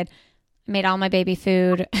first kid. I made all my baby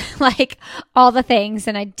food, like all the things,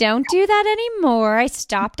 and I don't do that anymore. I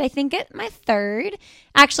stopped, I think, at my third.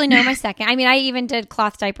 Actually, no, my second. I mean, I even did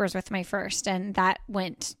cloth diapers with my first, and that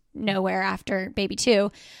went nowhere after baby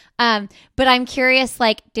two. But I'm curious,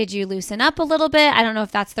 like, did you loosen up a little bit? I don't know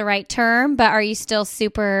if that's the right term, but are you still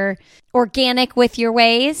super organic with your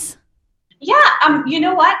ways? Yeah, you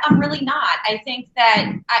know what? I'm really not. I think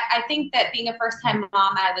that being a first-time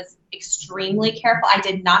mom, I was extremely careful. I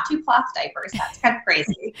did not do cloth diapers. That's kind of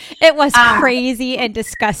crazy. It was crazy and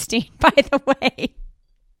disgusting, by the way.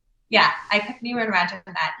 Yeah, I couldn't even imagine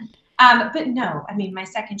that. But no, I mean, my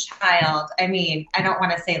second child, I mean, I don't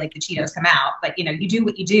want to say like the Cheetos come out, but you do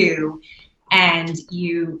what you do, and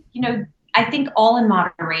I think all in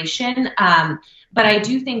moderation. But I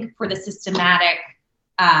do think for the systematic,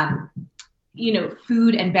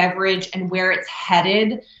 food and beverage and where it's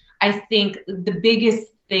headed, I think the biggest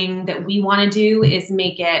thing that we want to do is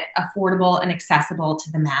make it affordable and accessible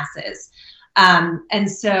to the masses.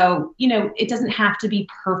 And so, it doesn't have to be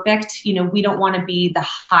perfect. We don't want to be the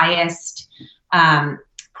highest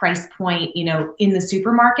price point, in the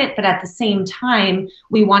supermarket, but at the same time,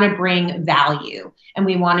 we want to bring value and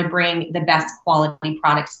we want to bring the best quality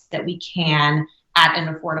products that we can at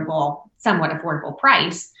an somewhat affordable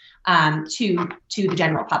price. To the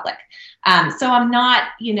general public. So I'm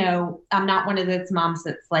not one of those moms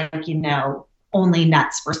that's like, only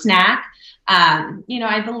nuts for snack.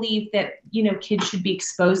 I believe that, kids should be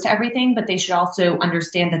exposed to everything, but they should also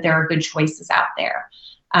understand that there are good choices out there.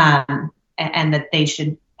 And that they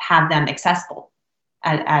should have them accessible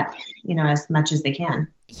at as much as they can.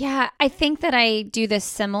 Yeah, I think that I do this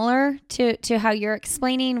similar to how you're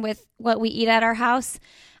explaining with what we eat at our house.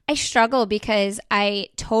 I struggle because I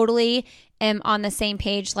totally am on the same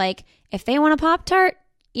page. Like, if they want a Pop-Tart,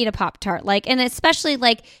 eat a Pop-Tart. Like, and especially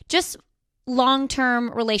like just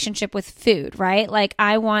long-term relationship with food, right? Like,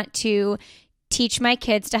 I want to teach my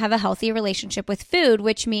kids to have a healthy relationship with food,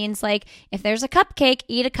 which means like, if there's a cupcake,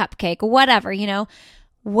 eat a cupcake, whatever,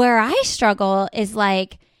 Where I struggle is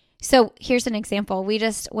like, so here's an example. We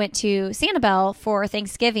just went to Sanibel for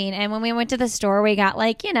Thanksgiving, and when we went to the store, we got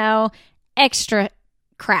like, extra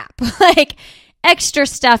crap, like extra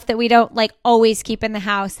stuff that we don't like always keep in the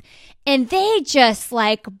house. And they just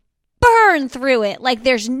like burn through it. Like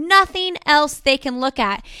there's nothing else they can look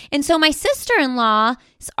at. And so my sister-in-law's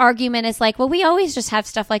argument is like, well, we always just have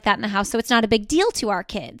stuff like that in the house, so it's not a big deal to our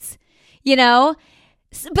kids, But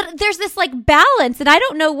there's this like balance, and I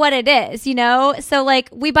don't know what it is, So like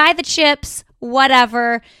we buy the chips,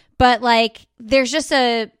 whatever, but like there's just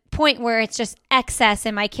a point where it's just excess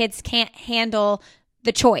and my kids can't handle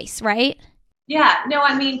the choice, right? Yeah, no,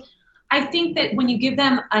 I mean, I think that when you give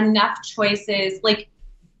them enough choices, like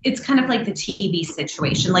it's kind of like the TV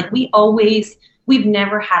situation. Like we've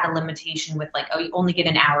never had a limitation with like, oh, you only get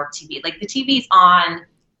an hour of TV. Like the TV's on.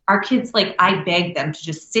 Our kids, like, I beg them to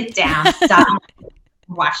just sit down, stop,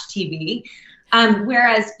 watch TV.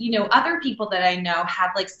 Whereas, other people that I know have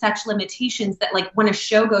like such limitations that like when a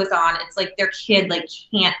show goes on, it's like their kid like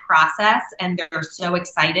can't process and they're so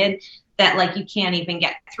excited that like you can't even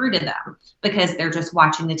get through to them because they're just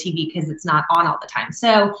watching the TV because it's not on all the time.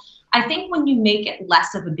 So I think when you make it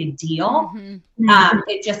less of a big deal,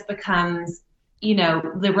 it just becomes, you know,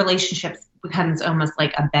 the relationship becomes almost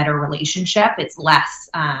like a better relationship. It's less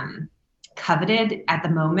coveted at the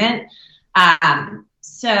moment.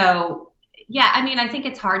 So yeah, I mean, I think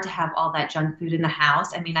it's hard to have all that junk food in the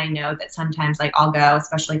house. I mean, I know that sometimes like I'll go,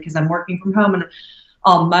 especially because I'm working from home and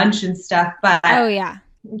I'll munch and stuff, but oh yeah,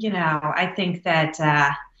 you know, I think that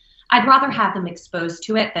I'd rather have them exposed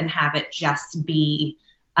to it than have it just be,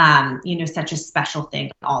 you know, such a special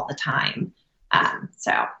thing all the time.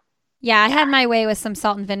 So yeah, I had my way with some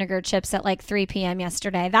salt and vinegar chips at like 3 p.m.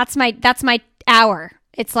 yesterday. That's my hour.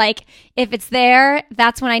 It's like, if it's there,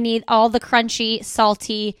 that's when I need all the crunchy,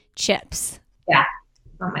 salty chips. Yeah.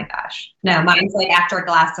 Oh my gosh. No, mine's like after a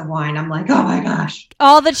glass of wine, I'm like, oh my gosh.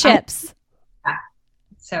 All the chips. Yeah.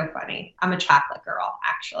 It's so funny. I'm a chocolate girl,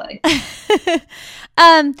 actually.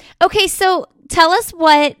 Okay, so tell us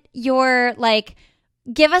what your, like,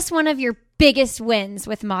 give us one of your biggest wins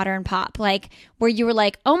with Modern Pop, like where you were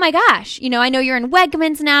like, oh my gosh, you know, I know you're in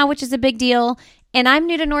Wegmans now, which is a big deal, and I'm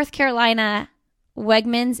new to North Carolina.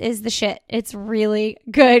 Wegmans is the shit. It's really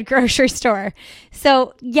good grocery store.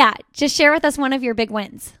 So yeah, just share with us one of your big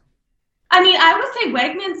wins. I mean, I would say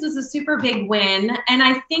Wegmans was a super big win. And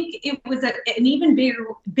I think it was an even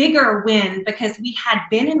bigger win because we had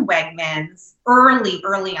been in Wegmans early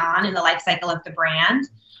on in the life cycle of the brand.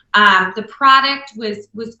 The product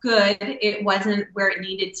was good. It wasn't where it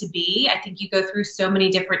needed to be. I think you go through so many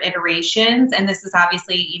different iterations. And this is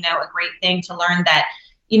obviously, you know, a great thing to learn that,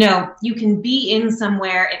 you know, you can be in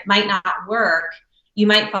somewhere, it might not work, you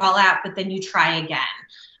might fall out, but then you try again.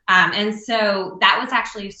 And so that was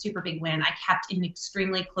actually a super big win. I kept in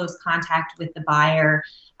extremely close contact with the buyer.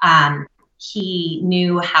 He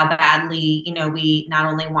knew how badly, you know, we not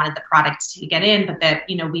only wanted the product to get in, but that,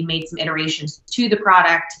 you know, we made some iterations to the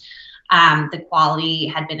product. The quality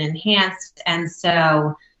had been enhanced. And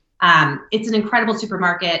so it's an incredible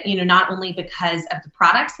supermarket, you know, not only because of the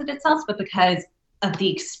products that it sells, but because of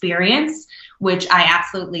the experience, which I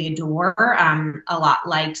absolutely adore. A lot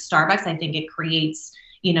like Starbucks, I think it creates,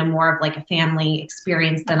 you know, more of like a family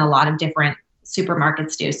experience than a lot of different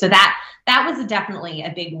supermarkets do. So that was definitely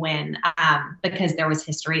a big win because there was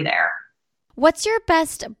history there. What's your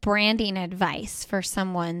best branding advice for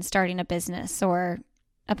someone starting a business or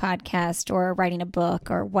a podcast or writing a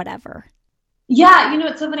book or whatever? Yeah, you know,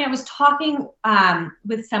 it's so funny. I was talking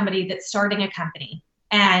with somebody that's starting a company,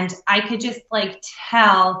 and I could just like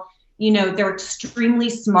tell, you know, they're extremely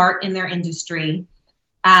smart in their industry.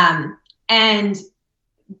 And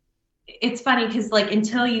it's funny because like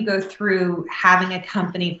until you go through having a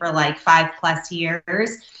company for like 5+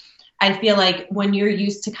 years, I feel like when you're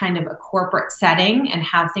used to kind of a corporate setting and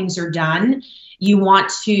how things are done, you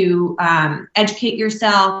want to educate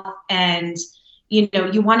yourself and, you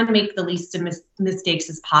know, you want to make the least of mistakes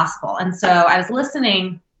as possible. And so I was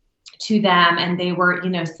listening to them and they were, you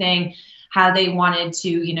know, saying how they wanted to,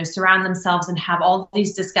 you know, surround themselves and have all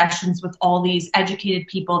these discussions with all these educated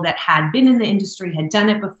people that had been in the industry, had done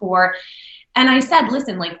it before. And I said,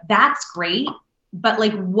 listen, like, that's great, but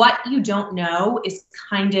like what you don't know is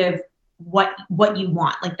kind of what you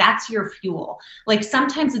want. Like, that's your fuel. Like,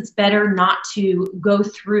 sometimes it's better not to go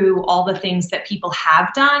through all the things that people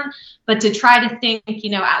have done, but to try to think,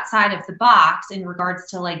 you know, outside of the box in regards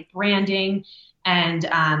to like branding and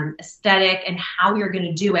aesthetic and how you're going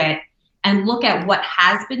to do it, and look at what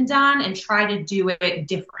has been done and try to do it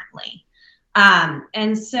differently.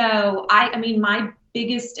 And so I mean, my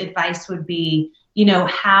biggest advice would be, you know,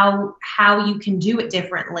 how you can do it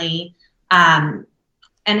differently, and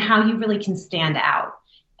how you really can stand out.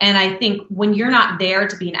 And I think when you're not there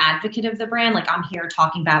to be an advocate of the brand, like I'm here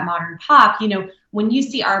talking about Modern Pop, you know, when you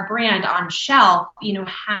see our brand on shelf, you know,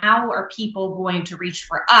 how are people going to reach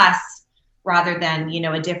for us rather than, you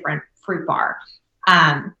know, a different fruit bar?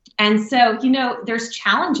 And so, you know, there's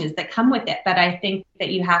challenges that come with it, but I think that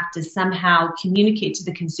you have to somehow communicate to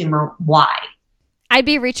the consumer why. I'd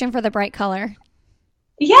be reaching for the bright color.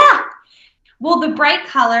 Yeah. Well, the bright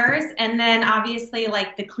colors, and then obviously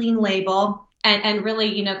like the clean label, and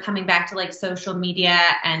really, you know, coming back to like social media.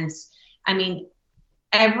 And I mean,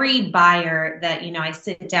 every buyer that, you know, I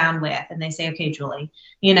sit down with and they say, okay, Julie,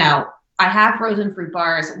 you know, I have frozen fruit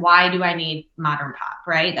bars. Why do I need Modern Pop?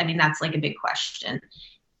 Right? I mean, that's like a big question.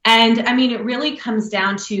 And I mean, it really comes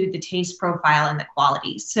down to the taste profile and the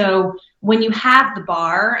quality. So when you have the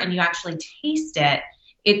bar and you actually taste it,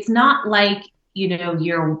 it's not like, you know,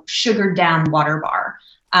 your sugared down water bar.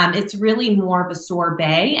 It's really more of a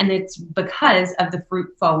sorbet, and it's because of the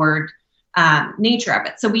fruit forward nature of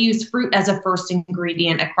it. So we use fruit as a first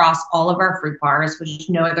ingredient across all of our fruit bars, which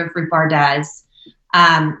no other fruit bar does.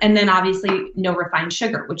 And then obviously no refined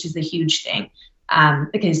sugar, which is a huge thing,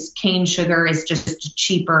 because cane sugar is just a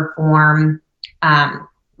cheaper form,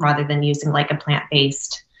 rather than using like a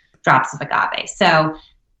plant-based drops of agave. So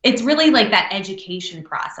it's really like that education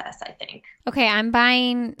process, I think. Okay, I'm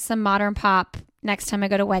buying some Modern Pop next time I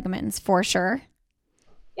go to Wegmans for sure.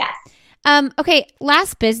 Yes. Okay,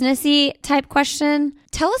 last businessy type question.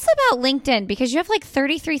 Tell us about LinkedIn, because you have like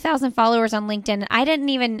 33,000 followers on LinkedIn. I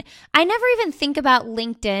never even think about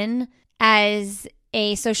LinkedIn as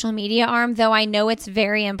a social media arm, though I know it's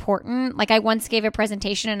very important. Like I once gave a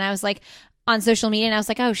presentation and I was like on social media and I was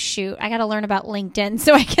like, oh shoot, I got to learn about LinkedIn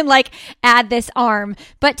so I can like add this arm.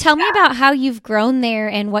 But tell me about how you've grown there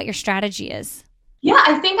and what your strategy is. Yeah,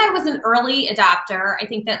 I think I was an early adopter. I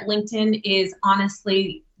think that LinkedIn is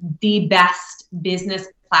honestly the best business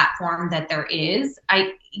platform that there is.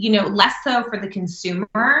 Less so for the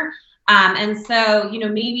consumer. And so,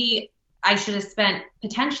 maybe I should have spent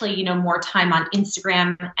potentially, more time on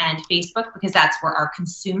Instagram and Facebook because that's where our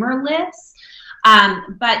consumer lives.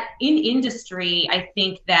 But in industry, I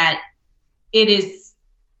think that it is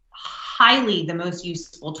highly the most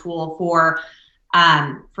useful tool for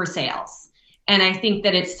sales. And I think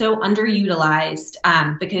that it's so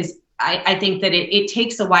underutilized because I think that it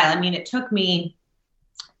takes a while. I mean, it took me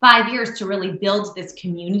 5 years to really build this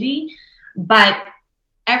community, but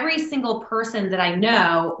every single person that I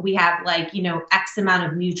know, we have X amount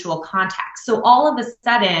of mutual contacts. So all of a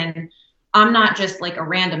sudden, I'm not just like a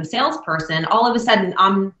random salesperson. All of a sudden,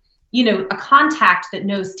 I'm, a contact that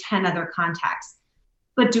knows 10 other contacts.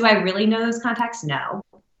 But do I really know those contacts? No.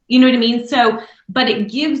 You know what I mean? So, but it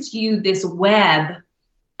gives you this web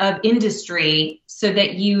of industry so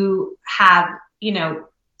that you have,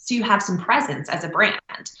 so you have some presence as a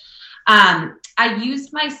brand. I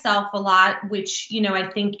used myself a lot, which,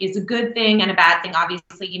 I think is a good thing and a bad thing.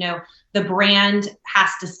 Obviously, the brand has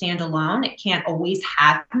to stand alone. It can't always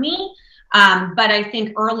have me. But I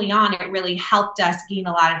think early on, it really helped us gain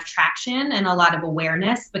a lot of traction and a lot of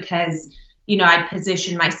awareness because, I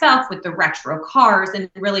positioned myself with the retro cars and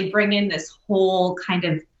really bring in this whole kind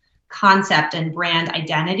of concept and brand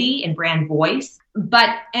identity and brand voice.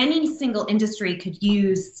 But any single industry could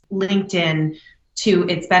use LinkedIn to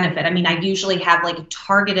its benefit. I mean, I usually have like a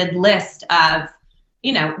targeted list of,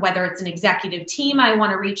 whether it's an executive team I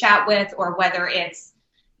want to reach out with or whether it's,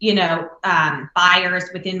 buyers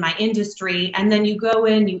within my industry. And then you go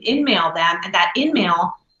in, you email them, and that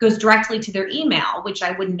email goes directly to their email, which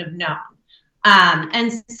I wouldn't have known.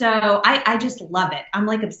 And so I just love it. I'm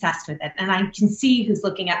like obsessed with it. And I can see who's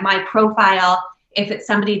looking at my profile. If it's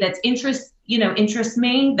somebody that's interests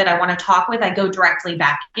me that I want to talk with, I go directly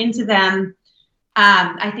back into them.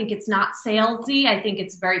 I think it's not salesy. I think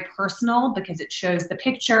it's very personal because it shows the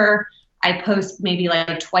picture. I post maybe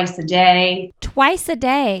like twice a day. Twice a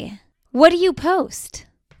day? What do you post?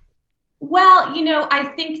 Well,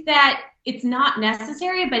 I think that it's not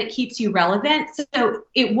necessary, but it keeps you relevant. So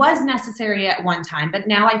it was necessary at one time, but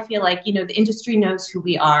now I feel like, the industry knows who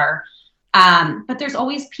we are. But there's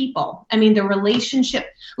always people. I mean, the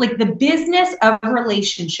relationship, like the business of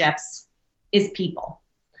relationships is people.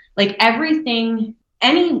 Like everything,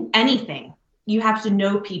 anything, you have to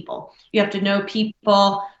know people. You have to know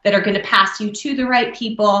people that are going to pass you to the right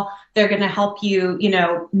people. They're going to help you,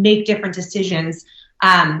 make different decisions.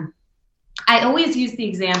 I always use the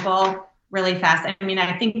example really fast. I mean,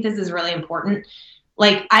 I think this is really important.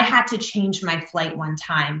 Like I had to change my flight one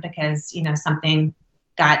time because, something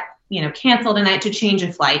got, canceled and I had to change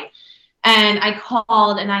a flight. And I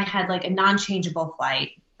called and I had like a non-changeable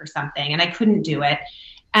flight or something and I couldn't do it.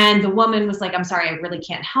 And the woman was like, I'm sorry, I really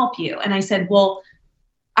can't help you. And I said, well,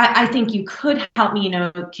 I think you could help me,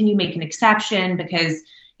 can you make an exception because,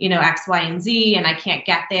 X, Y, and Z, and I can't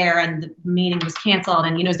get there and the meeting was canceled.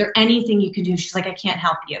 And, is there anything you can do? She's like, I can't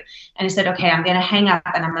help you. And I said, okay, I'm going to hang up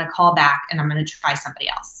and I'm going to call back and I'm going to try somebody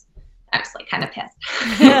else. I was like kind of pissed.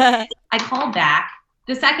 I called back.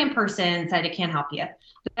 The second person said, I can't help you.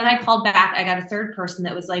 But then I called back. I got a third person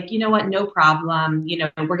that was like, you know what? No problem.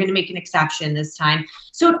 We're going to make an exception this time.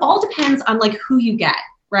 So it all depends on like who you get,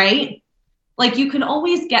 right? Like you can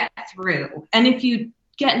always get through. And if you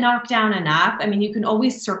get knocked down enough, I mean, you can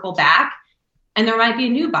always circle back and there might be a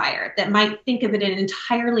new buyer that might think of it in an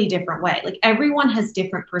entirely different way. Like everyone has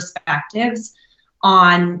different perspectives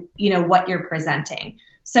on, what you're presenting.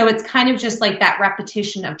 So it's kind of just like that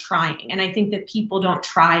repetition of trying. And I think that people don't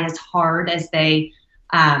try as hard as they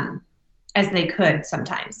could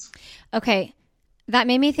sometimes. Okay. That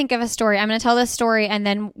made me think of a story. I'm going to tell this story and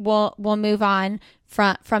then we'll move on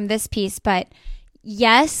from this piece, but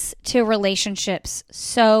yes to relationships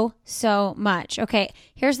so much. Okay,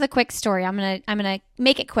 here's the quick story. I'm gonna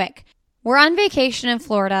make it quick. We're on vacation in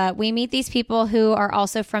Florida. We meet these people who are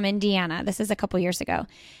also from Indiana. This is a couple years ago.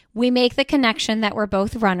 We make the connection that we're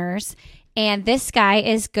both runners. And this guy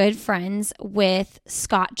is good friends with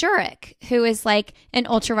Scott Jurek, who is like an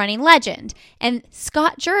ultra running legend. And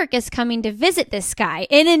Scott Jurek is coming to visit this guy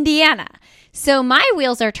in Indiana. So my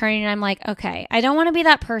wheels are turning and I'm like, okay, I don't want to be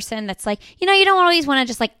that person that's like, you don't always want to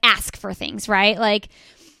just like ask for things, right? Like,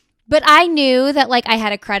 but I knew that like I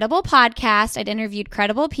had a credible podcast. I'd interviewed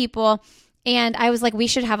credible people. And I was like, we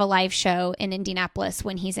should have a live show in Indianapolis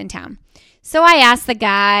when he's in town. So I asked the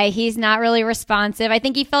guy. He's not really responsive. I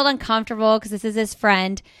think he felt uncomfortable because this is his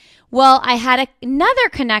friend. Well, I had another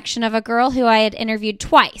connection of a girl who I had interviewed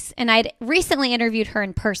twice, and I'd recently interviewed her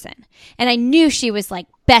in person. And I knew she was like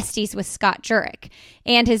besties with Scott Jurek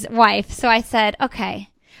and his wife. So I said, okay,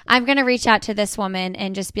 I'm going to reach out to this woman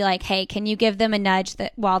and just be like, hey, can you give them a nudge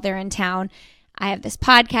that while they're in town? I have this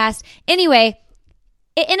podcast. Anyway,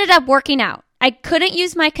 it ended up working out. I couldn't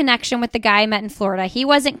use my connection with the guy I met in Florida. He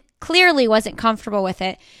clearly wasn't comfortable with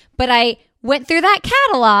it, but I went through that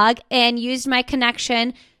catalog and used my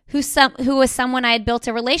connection who was someone I had built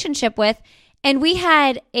a relationship with. And we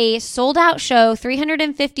had a sold out show,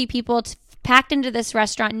 350 people packed into this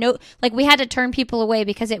restaurant. No, like we had to turn people away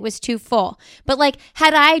because it was too full. But like,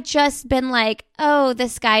 had I just been like, oh,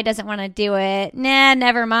 this guy doesn't want to do it. Nah,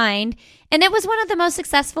 never mind. And it was one of the most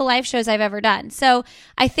successful live shows I've ever done. So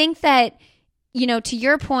I think that, to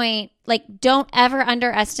your point, like don't ever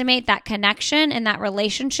underestimate that connection and that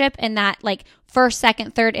relationship and that like first,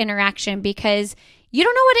 second, third interaction, because you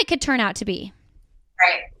don't know what it could turn out to be.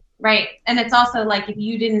 Right. And it's also like, if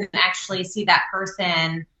you didn't actually see that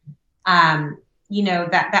person,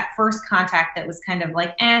 that first contact that was kind of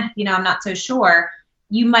like, I'm not so sure,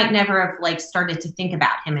 you might never have like started to think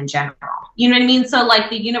about him in general. You know what I mean? So like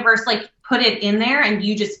the universe like put it in there and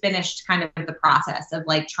you just finished kind of the process of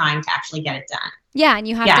like trying to actually get it done. Yeah. And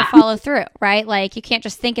you have to follow through, right? Like you can't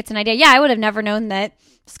just think it's an idea. Yeah. I would have never known that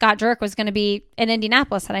Scott Jurek was going to be in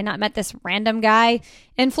Indianapolis had I not met this random guy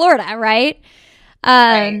in Florida. Right.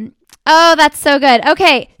 Right. Oh, that's so good.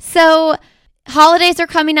 Okay. So holidays are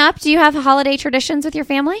coming up. Do you have holiday traditions with your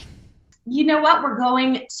family? You know what? We're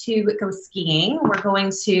going to go skiing. We're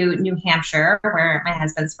going to New Hampshire, where my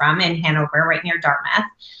husband's from, in Hanover, right near Dartmouth.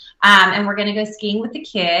 And we're going to go skiing with the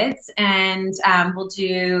kids, and we'll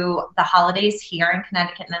do the holidays here in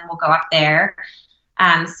Connecticut, and then we'll go up there.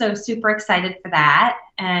 So super excited for that.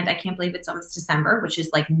 And I can't believe it's almost December, which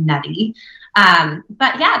is like nutty.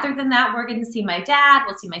 But yeah, other than that, we're going to see my dad.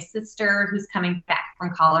 We'll see my sister who's coming back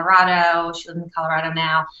from Colorado. She lives in Colorado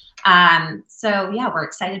now. So yeah, we're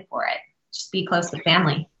excited for it. Just be close with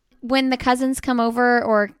family. When the cousins come over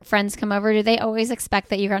or friends come over, do they always expect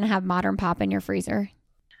that you're going to have Modern Pop in your freezer?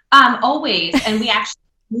 Always. And we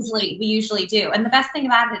usually do. And the best thing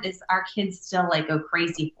about it is our kids still like go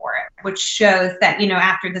crazy for it, which shows that,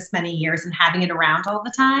 after this many years and having it around all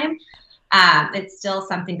the time, it's still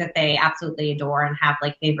something that they absolutely adore and have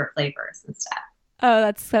like favorite flavors and stuff. Oh,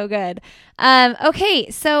 that's so good.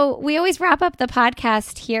 Okay, so we always wrap up the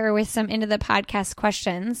podcast here with some into the podcast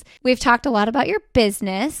questions. We've talked a lot about your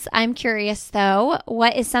business. I'm curious though,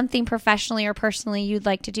 what is something professionally or personally you'd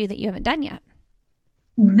like to do that you haven't done yet?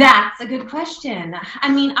 That's a good question.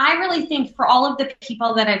 I mean, I really think for all of the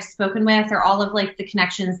people that I've spoken with or all of like the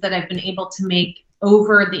connections that I've been able to make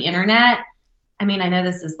over the internet, I mean, I know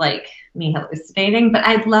this is like me hallucinating, but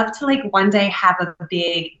I'd love to like one day have a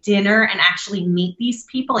big dinner and actually meet these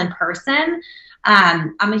people in person.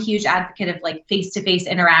 I'm a huge advocate of like face-to-face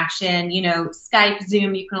interaction, Skype,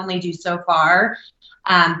 Zoom, you can only do so far.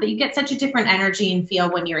 But you get such a different energy and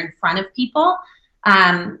feel when you're in front of people.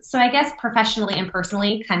 So I guess professionally and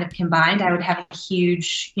personally kind of combined, I would have a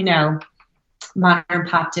huge, Modern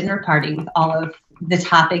Pop dinner party with all of the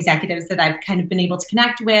top executives that I've kind of been able to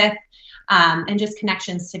connect with. And just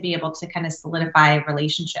connections to be able to kind of solidify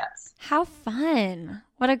relationships. How fun.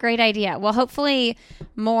 What a great idea. Well, hopefully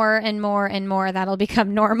more and more and more that'll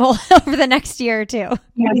become normal over the next year or two.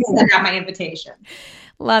 Yeah, I got my invitation.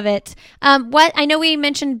 Love it. I know we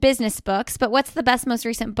mentioned business books, but what's the best, most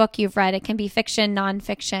recent book you've read? It can be fiction,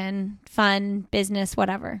 nonfiction, fun, business,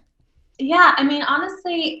 whatever. Yeah, I mean,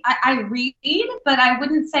 honestly, I read, but I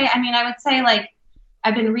wouldn't say, I would say like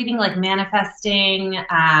I've been reading like Manifesting,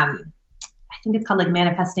 I think it's called like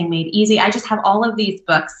Manifesting Made Easy. I just have all of these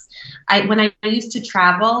books. When I used to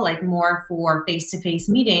travel like more for face-to-face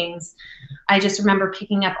meetings, I just remember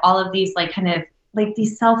picking up all of these like kind of like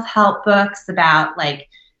these self-help books about like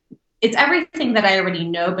it's everything that I already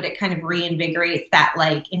know, but it kind of reinvigorates that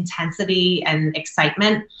like intensity and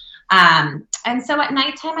excitement. And so at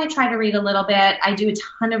nighttime, I try to read a little bit. I do a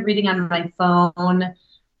ton of reading on my phone.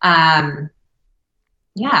 I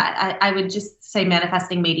would just say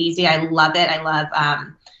Manifesting Made Easy. I love it. I love,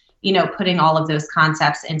 putting all of those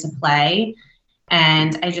concepts into play.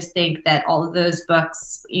 And I just think that all of those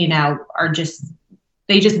books,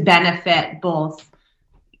 they just benefit both,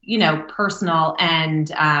 personal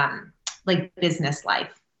and like business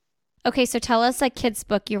life. Okay, so tell us a kid's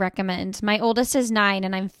book you recommend. My oldest is 9,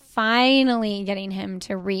 and I'm finally getting him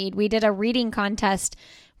to read. We did a reading contest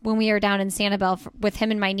when we were down in Sanibel with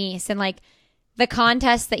him and my niece, and like the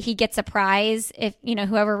contest that he gets a prize if,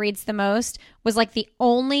 whoever reads the most was like the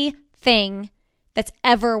only thing that's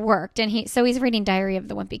ever worked. And he's reading Diary of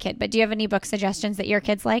the Wimpy Kid. But do you have any book suggestions that your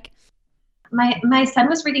kids like? My son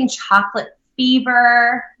was reading Chocolate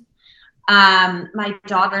Fever. My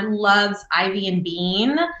daughter loves Ivy and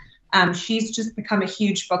Bean. She's just become a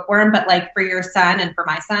huge bookworm, but like for your son and for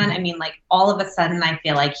my son, I mean, like all of a sudden I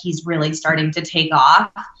feel like he's really starting to take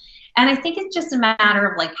off. And I think it's just a matter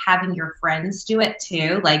of like having your friends do it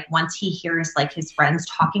too. Like once he hears like his friends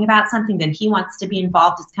talking about something, then he wants to be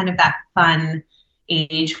involved. It's kind of that fun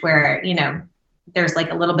age where, there's like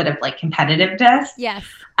a little bit of like competitiveness. Yes.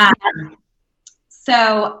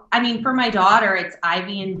 So, I mean, for my daughter, it's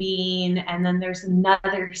Ivy and Bean, and then there's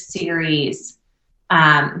another series, but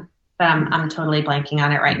I'm totally blanking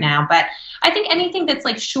on it right now. But I think anything that's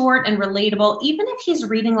like short and relatable, even if he's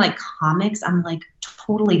reading like comics, I'm like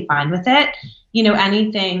totally fine with it.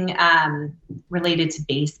 Anything related to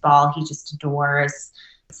baseball, he just adores.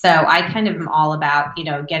 So I kind of am all about,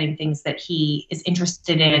 getting things that he is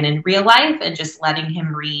interested in real life and just letting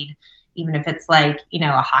him read, even if it's like,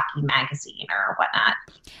 a hockey magazine or whatnot.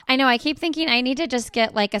 I know. I keep thinking I need to just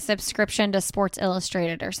get like a subscription to Sports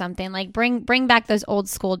Illustrated or something. Like bring back those old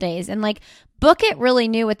school days. And like Book It really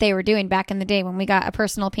knew what they were doing back in the day when we got a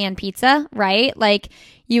personal pan pizza, right? Like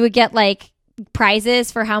you would get like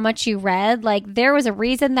prizes for how much you read. Like there was a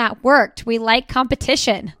reason that worked. We like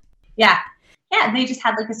competition. Yeah. Yeah. And they just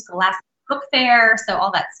had like a Scholastic book fair. So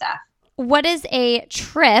all that stuff. What is a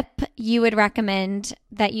trip you would recommend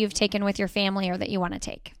that you've taken with your family or that you want to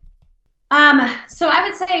take? So I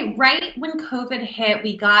would say right when COVID hit,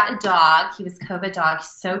 we got a dog. He was COVID dog.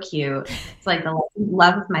 He's so cute. It's like the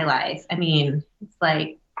love of my life. I mean, it's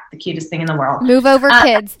like the cutest thing in the world. Move over,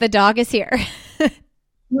 kids. The dog is here.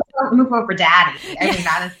 move over, daddy. I mean,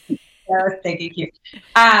 that is so stinky cute.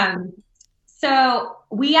 So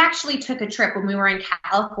we actually took a trip when we were in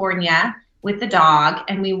California with the dog,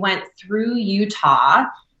 and we went through Utah,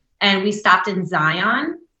 and we stopped in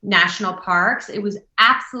Zion National Parks. It was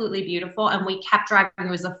absolutely beautiful, and we kept driving. It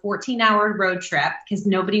was a 14-hour road trip because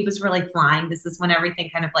nobody was really flying. This is when everything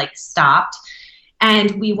kind of like stopped,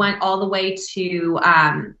 and we went all the way to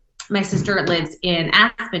my sister lives in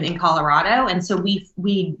Aspen in Colorado, and so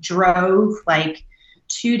we drove like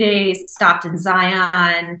 2 days, stopped in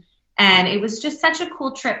Zion. And it was just such a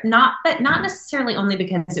cool trip, not necessarily only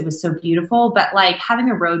because it was so beautiful, but like having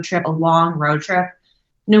a road trip, a long road trip,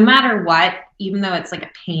 no matter what, even though it's like a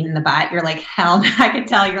pain in the butt, you're like, hell, I can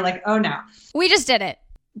tell you're like, oh no. We just did it.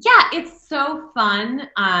 Yeah, it's so fun.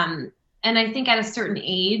 And I think at a certain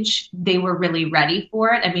age, they were really ready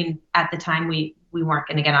for it. I mean, at the time we weren't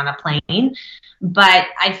going to get on a plane, but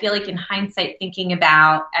I feel like in hindsight, thinking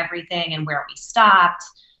about everything and where we stopped,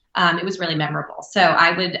 it was really memorable. So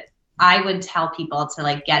I would tell people to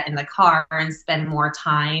like get in the car and spend more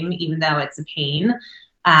time, even though it's a pain,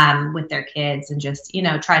 with their kids, and just,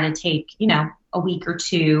 try to take, a week or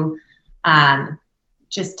two,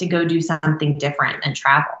 just to go do something different and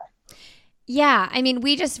travel. Yeah. I mean,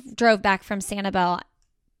 we just drove back from Sanibel,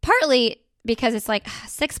 partly because it's like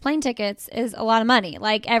 6 plane tickets is a lot of money,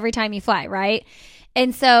 like every time you fly, right?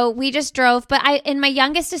 And so we just drove, and my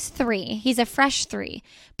youngest is 3. He's a fresh 3.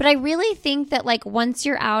 But I really think that like once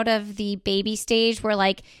you're out of the baby stage where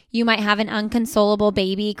like you might have an unconsolable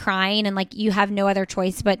baby crying and like you have no other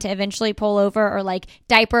choice but to eventually pull over, or like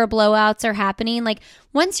diaper blowouts are happening. Like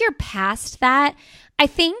once you're past that, I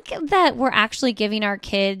think that we're actually giving our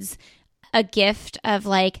kids a gift of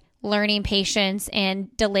like learning patience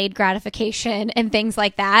and delayed gratification and things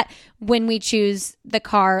like that when we choose the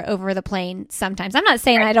car over the plane sometimes. I'm not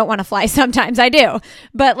saying I don't want to fly. Sometimes I do.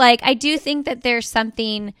 But like, I do think that there's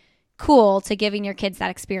something cool to giving your kids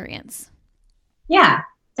that experience. Yeah,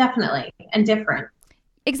 definitely. And different.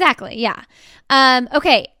 Exactly. Yeah.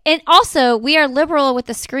 Okay. And also we are liberal with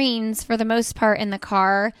the screens for the most part in the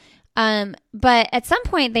car. But at some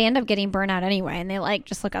point they end up getting burnt out anyway, and they like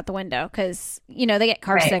just look out the window because, they get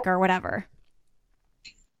car sick or whatever.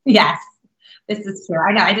 Yes, this is true.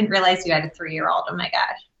 I know. I didn't realize you had a 3-year-old. Oh my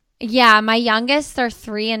gosh. Yeah, my youngest are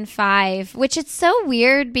 3 and 5, which it's so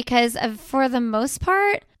weird because for the most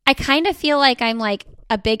part, I kind of feel like I'm like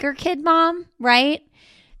a bigger kid mom, right?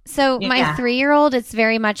 So my 3-year-old, it's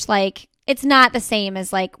very much like, it's not the same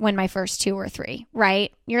as like when my first 2 or 3,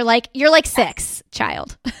 right? You're like 6,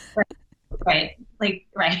 child. Right.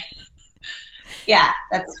 Right. Yeah,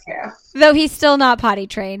 that's true. Though he's still not potty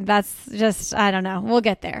trained. That's just, I don't know. We'll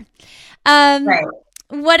get there. Right.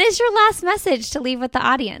 What is your last message to leave with the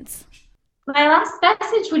audience? My last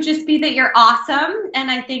message would just be that you're awesome.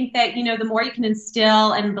 And I think that, the more you can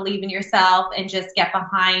instill and believe in yourself and just get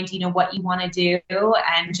behind, what you want to do.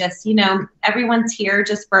 And just, everyone's here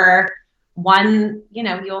just for one,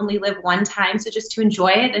 you only live one time. So just to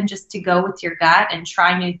enjoy it and just to go with your gut and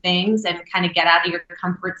try new things and kind of get out of your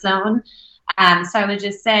comfort zone. So I would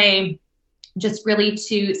just say, just really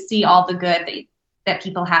to see all the good that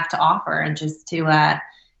people have to offer and just to,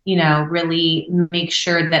 really make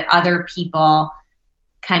sure that other people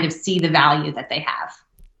kind of see the value that they have.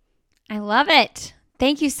 I love it.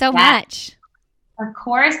 Thank you so much. Of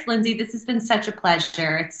course, Lindsay, this has been such a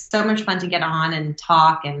pleasure. It's so much fun to get on and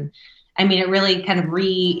talk. And I mean, it really kind of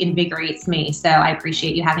reinvigorates me. So I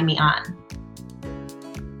appreciate you having me on.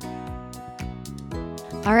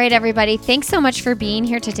 All right, everybody. Thanks so much for being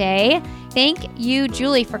here today. Thank you,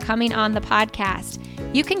 Julie, for coming on the podcast.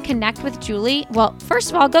 You can connect with Julie. Well,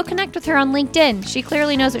 first of all, go connect with her on LinkedIn. She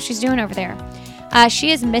clearly knows what she's doing over there.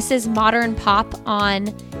 She is Mrs. Modern Pop on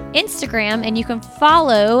Instagram, and you can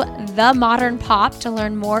follow The Modern Pop to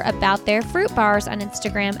learn more about their fruit bars on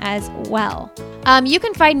Instagram as well. You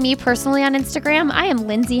can find me personally on Instagram. I am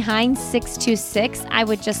Lindsay Hines 626. I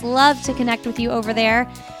would just love to connect with you over there.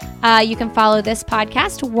 You can follow this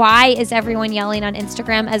podcast, Why Is Everyone Yelling, on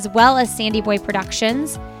Instagram, as well as Sandy Boy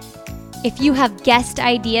Productions. If you have guest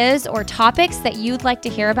ideas or topics that you'd like to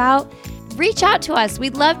hear about, reach out to us.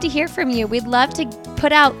 We'd love to hear from you. We'd love to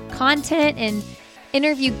put out content and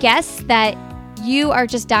interview guests that you are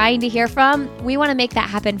just dying to hear from. We want to make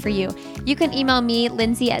that happen for you. You can email me,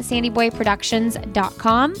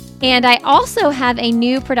 lindsay@sandyboyproductions.com. And I also have a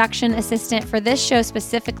new production assistant for this show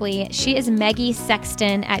specifically. She is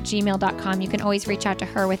MaggieSexton@gmail.com. You can always reach out to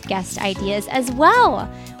her with guest ideas as well.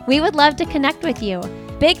 We would love to connect with you.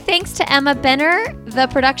 Big thanks to Emma Benner, the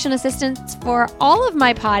production assistant for all of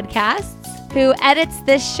my podcasts, who edits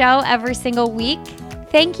this show every single week.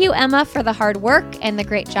 Thank you, Emma, for the hard work and the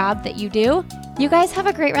great job that you do. You guys have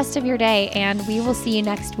a great rest of your day, and we will see you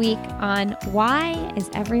next week on Why Is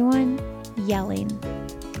Everyone Yelling?